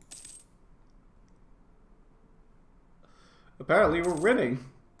 Apparently we're winning.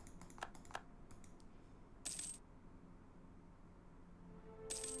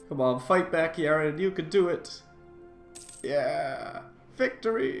 Come on, fight back, Yaren. You can do it. Yeah.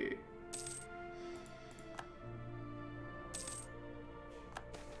 Victory.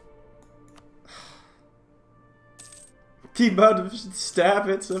 The amount of stab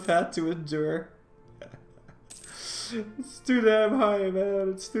hits I've had to endure. It's too damn high, man.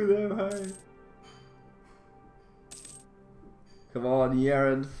 It's too damn high. Come on,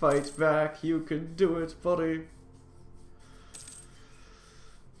 Yaren, fight back. You can do it, buddy.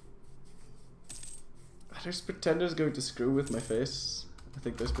 Are those pretenders going to screw with my face? I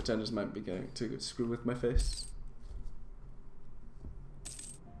think those pretenders might be going to screw with my face.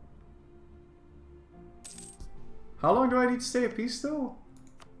 How long do I need to stay at peace still?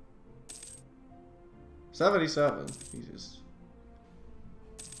 77. Jesus.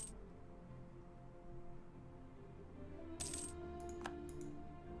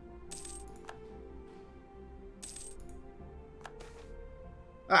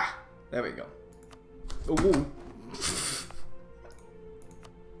 Ah, there we go. Ooh.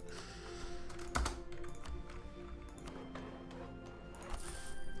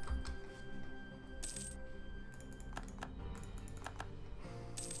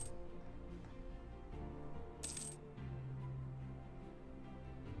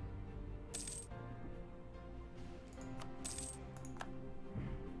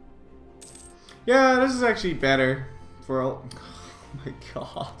 Yeah, this is actually better for all. Oh my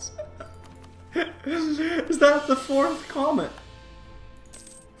god. Is that the 4th comet?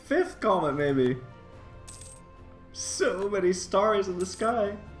 5th comet, maybe? So many stars in the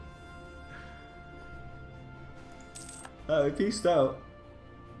sky. I peaced out.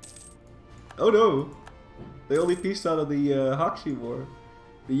 Oh no! They only peaced out of the Hakushi War.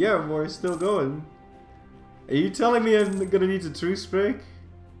 The Year War is still going. Are you telling me I'm gonna need a truce break?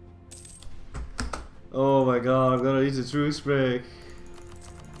 Oh my god, I'm gonna need a truce break.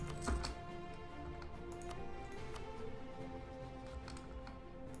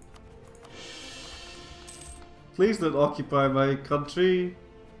 Please don't occupy my country.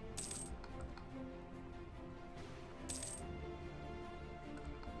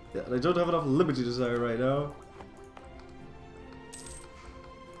 Yeah, I don't have enough liberty desire right now.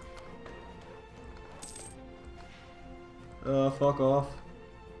 Fuck off.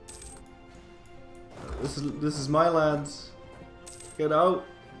 This is my land. Get out.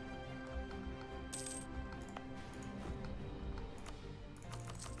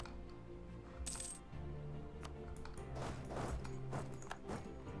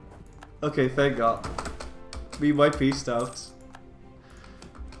 Okay, thank God. We might peaced out.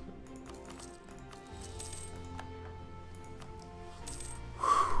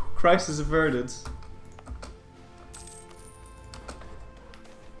 Crisis averted.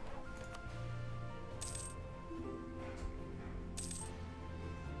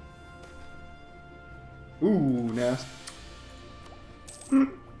 Ooh, nasty.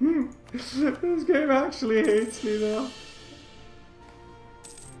 This game actually hates me now.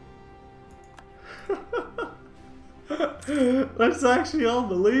 That's actually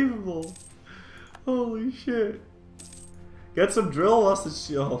unbelievable. Holy shit. Get some drill whilst it's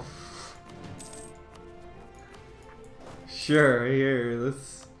shelf. Sure, here,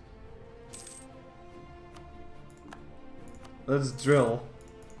 let's drill.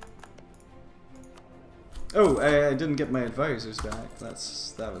 Oh, I didn't get my advisors back. That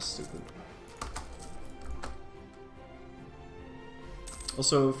was stupid.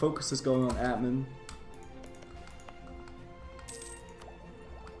 Also, focus is going on admin.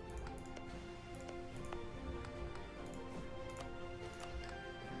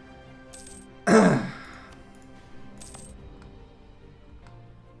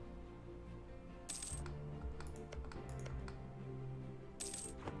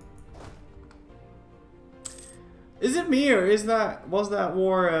 Is it me, or was that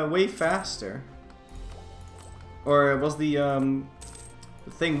war way faster? Or was the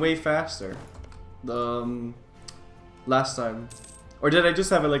thing way faster the last time? Or did I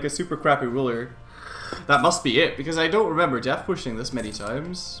just have like a super crappy ruler? That must be it, because I don't remember Jeff pushing this many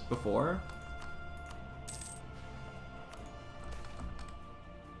times before.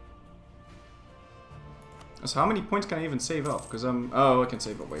 So how many points can I even save up? Because oh, I can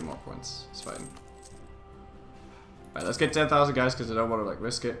save up way more points. It's fine. Alright, let's get 10,000 guys because I don't want to like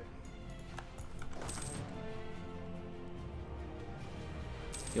risk it.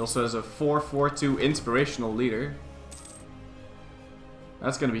 He also has a 4-4-2 inspirational leader.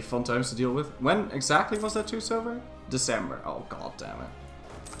 That's gonna be fun times to deal with. When exactly was that 2 silver? December. Oh god damn it.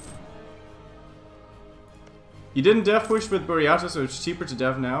 You didn't dev push with Boreata, so it's cheaper to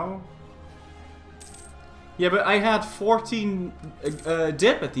dev now? Yeah, but I had 14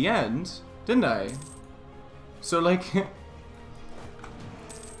 dip at the end, didn't I? So like,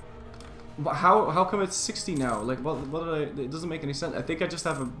 how come it's 60 now? Like, what did I? It doesn't make any sense. I think I just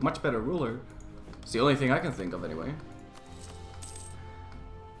have a much better ruler. It's the only thing I can think of anyway.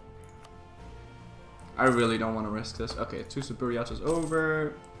 I really don't want to risk this. Okay, 2 Superiata's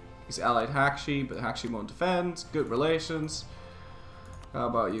over. He's allied Hakushi, but Hakushi won't defend. Good relations. How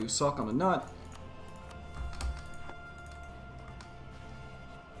about you? Sock on the nut.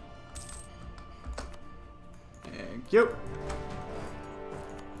 Thank you.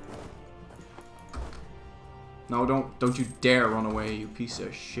 No, don't you dare run away, you piece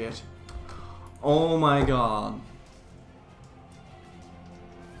of shit. Oh my god.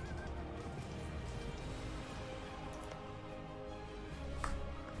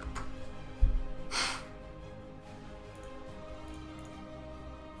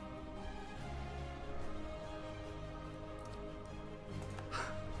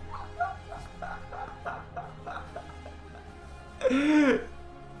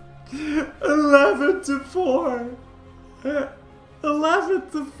 To 4.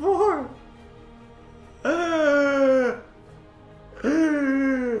 11 to 4.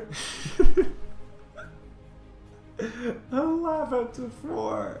 11 to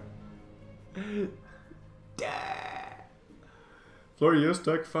 4. Florryworry,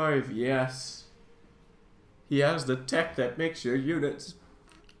 deck 5. Yes. He has the tech that makes your units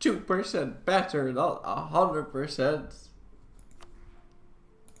 2% better, not 100%.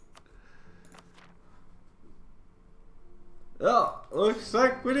 Oh, looks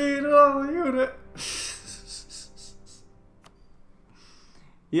like we need another unit.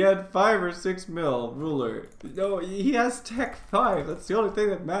 He had 5 or 6 mil ruler. No, he has Tech 5. That's the only thing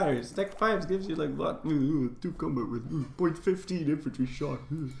that matters. Tech 5 gives you like what? 2 combat with 0.15 infantry shot.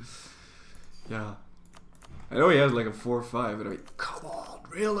 Yeah. I know he has like a 4-5, but I mean, come on,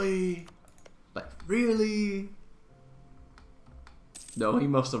 really? Like, really? No, he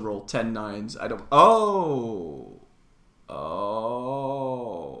must have rolled 10 9s. I don't. Oh!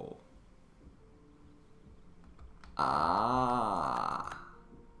 Oh. Ah.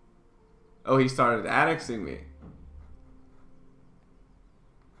 Oh, he started annexing me.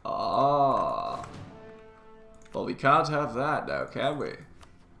 Ah. Well, we can't have that now, can we?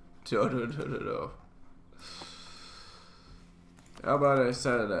 No. How about I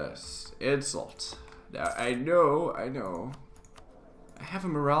set it as insult? Now, I know. I have a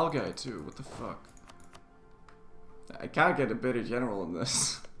morale guy too, what the fuck? I can't get a better general in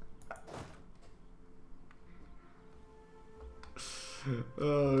this.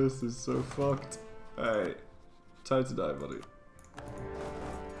 Oh, this is so fucked. Alright. Time to die, buddy.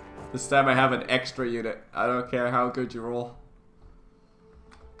 This time I have an extra unit. I don't care how good you roll.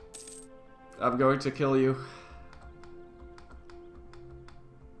 I'm going to kill you.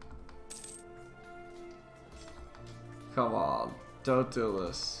 Come on. Don't do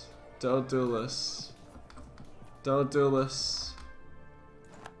this. Don't do this. Don't do this.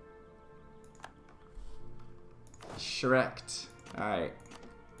 Shreked. Alright.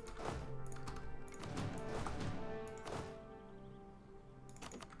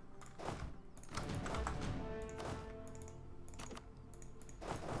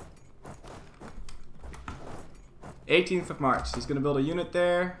 '18th of March. He's gonna build a unit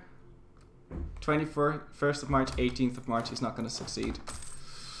there. 21st of March, 18th of March. He's not gonna succeed.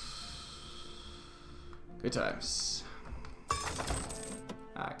 Good times.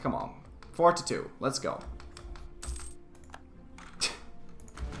 Alright, come on. 4-2. Let's go.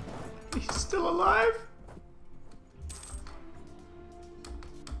 He's still alive?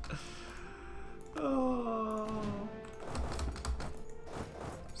 Oh.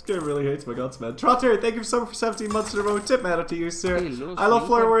 This game really hates my guts, man. Trotter, thank you so much for 17 months in a row. Tip man to you, sir. I love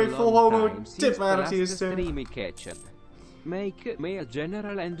Florryworry, full homo. Tip man to you, sir. Make me a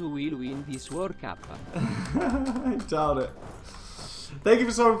general and we'll win this World Cup. I doubt it. Thank you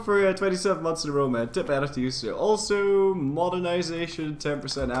for so much for 27 months in a row, man. Tip out to you, sir. Also, modernization,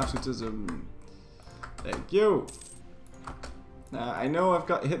 10% absolutism. Thank you. I know I've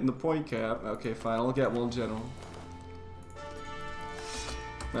got hitting the point cap. Okay, fine. I'll get one general.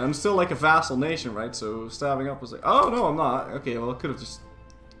 I'm still like a vassal nation, right? So stabbing up was like, oh no, I'm not. Okay, well I could have just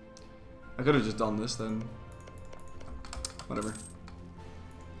done this then. Whatever.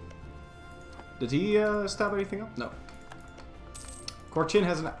 Did he stab anything up? No. Korchin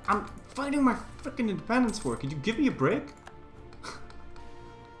has an. I'm fighting my freaking independence war. Could you give me a break?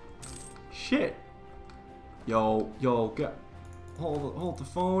 Shit. Yo, get hold the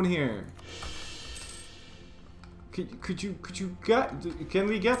phone here. Can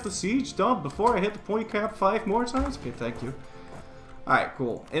we get the siege done before I hit the point cap 5 more times? Okay, thank you. Alright,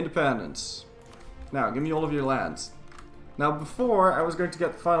 cool. Independence. Now, give me all of your lands. Now, before, I was going to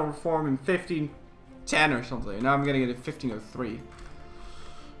get the final reform in 1510 or something. Now I'm getting it in 1503.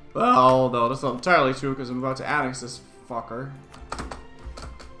 Well, no, that's not entirely true because I'm about to annex this fucker.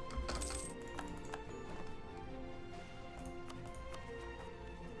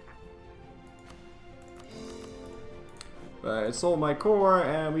 It sold my core,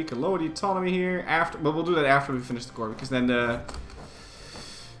 and we can lower the autonomy here after. But we'll do that after we finish the core, because then the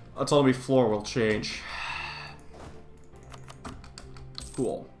autonomy floor will change.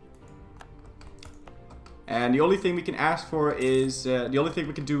 Cool. And the only thing we can ask for is the only thing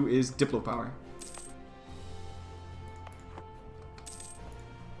we can do is Diplo power.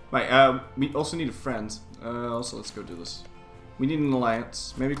 Right. We also need a friend. Also, let's go do this. We need an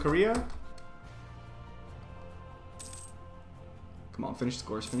alliance. Maybe Korea. Come on, finish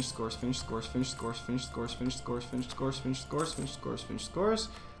scores, finish scores, finish scores, finish scores, finish scores, finish scores, finish scores, finish scores, finish scores, finish scores.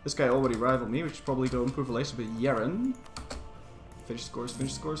 This guy already rivaled me, which should probably go improve relations with Yeren. Finish scores,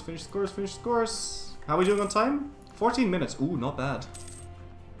 finish scores, finish scores, finish scores. How are we doing on time? 14 minutes. Ooh, not bad.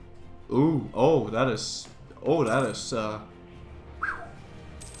 Ooh, oh, that is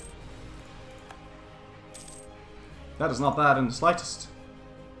that is not bad in the slightest.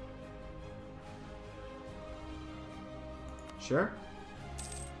 Sure.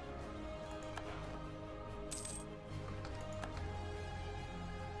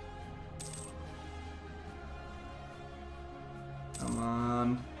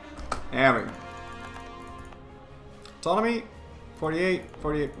 on. There we go. Autonomy, 48,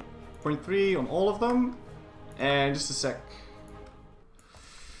 48.3 on all of them. And just a sec.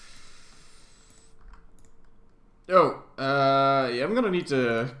 Oh, yeah, I'm gonna need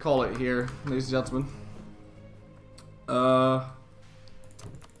to call it here, ladies and gentlemen. Let's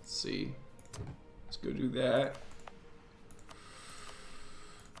see. Let's go do that.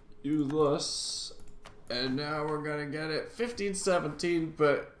 Use this. And now we're gonna get it 1517,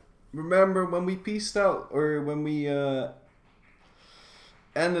 but remember when we pieced out, or when we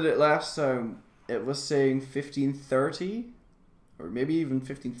ended it last time, it was saying 1530? Or maybe even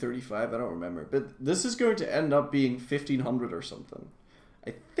 1535, I don't remember. But this is going to end up being 1500 or something.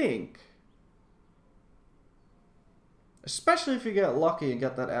 I think. Especially if you get lucky and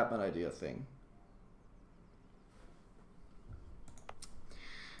get that admin idea thing.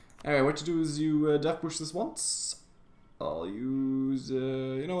 Alright, what you do is you def push this once. I'll use,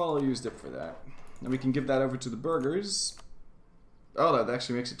 you know what, I'll use dip for that. And we can give that over to the burgers. Oh, that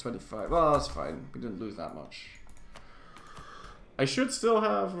actually makes it 25. Well, that's fine. We didn't lose that much. I should still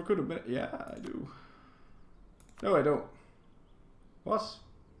have recruitment. Yeah, I do. No, I don't. What?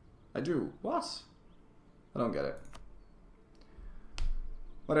 I do. What? I don't get it.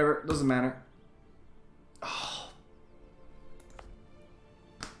 Whatever, doesn't matter. Oh.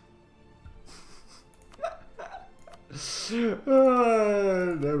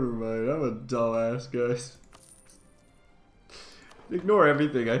 Never mind. I'm a dumbass, guys. Ignore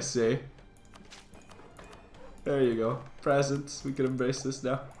everything I say. There you go. Presents. We can embrace this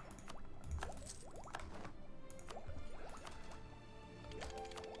now.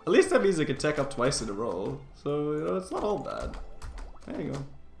 At least that means I can tech up twice in a row. So, you know, it's not all bad. There you go.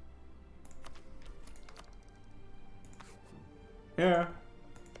 Yeah.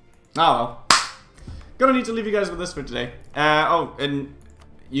 Oh well. Gonna need to leave you guys with this for today. Oh, and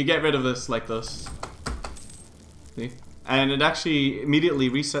you get rid of this like this. See? And it actually immediately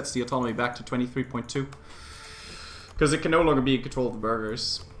resets the autonomy back to 23.2. Because it can no longer be in control of the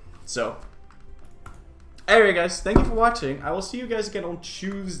burgers. So. Anyway guys, thank you for watching. I will see you guys again on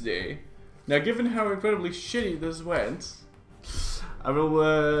Tuesday. Now given how incredibly shitty this went, I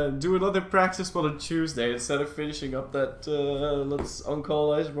will do another practice one on Tuesday instead of finishing up that let's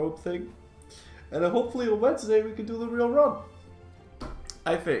on-call ice rope thing. And then hopefully on Wednesday we can do the real run.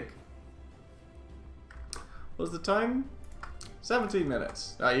 I think. What's the time? 17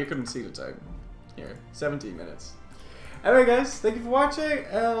 minutes. Ah, you couldn't see the time. Here, 17 minutes. Anyway guys, thank you for watching,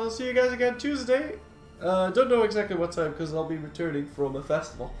 and I'll see you guys again Tuesday. Don't know exactly what time because I'll be returning from a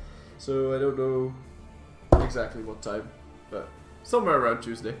festival. So I don't know exactly what time, but somewhere around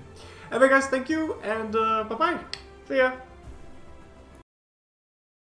Tuesday. Anyway guys, thank you, and bye-bye. See ya.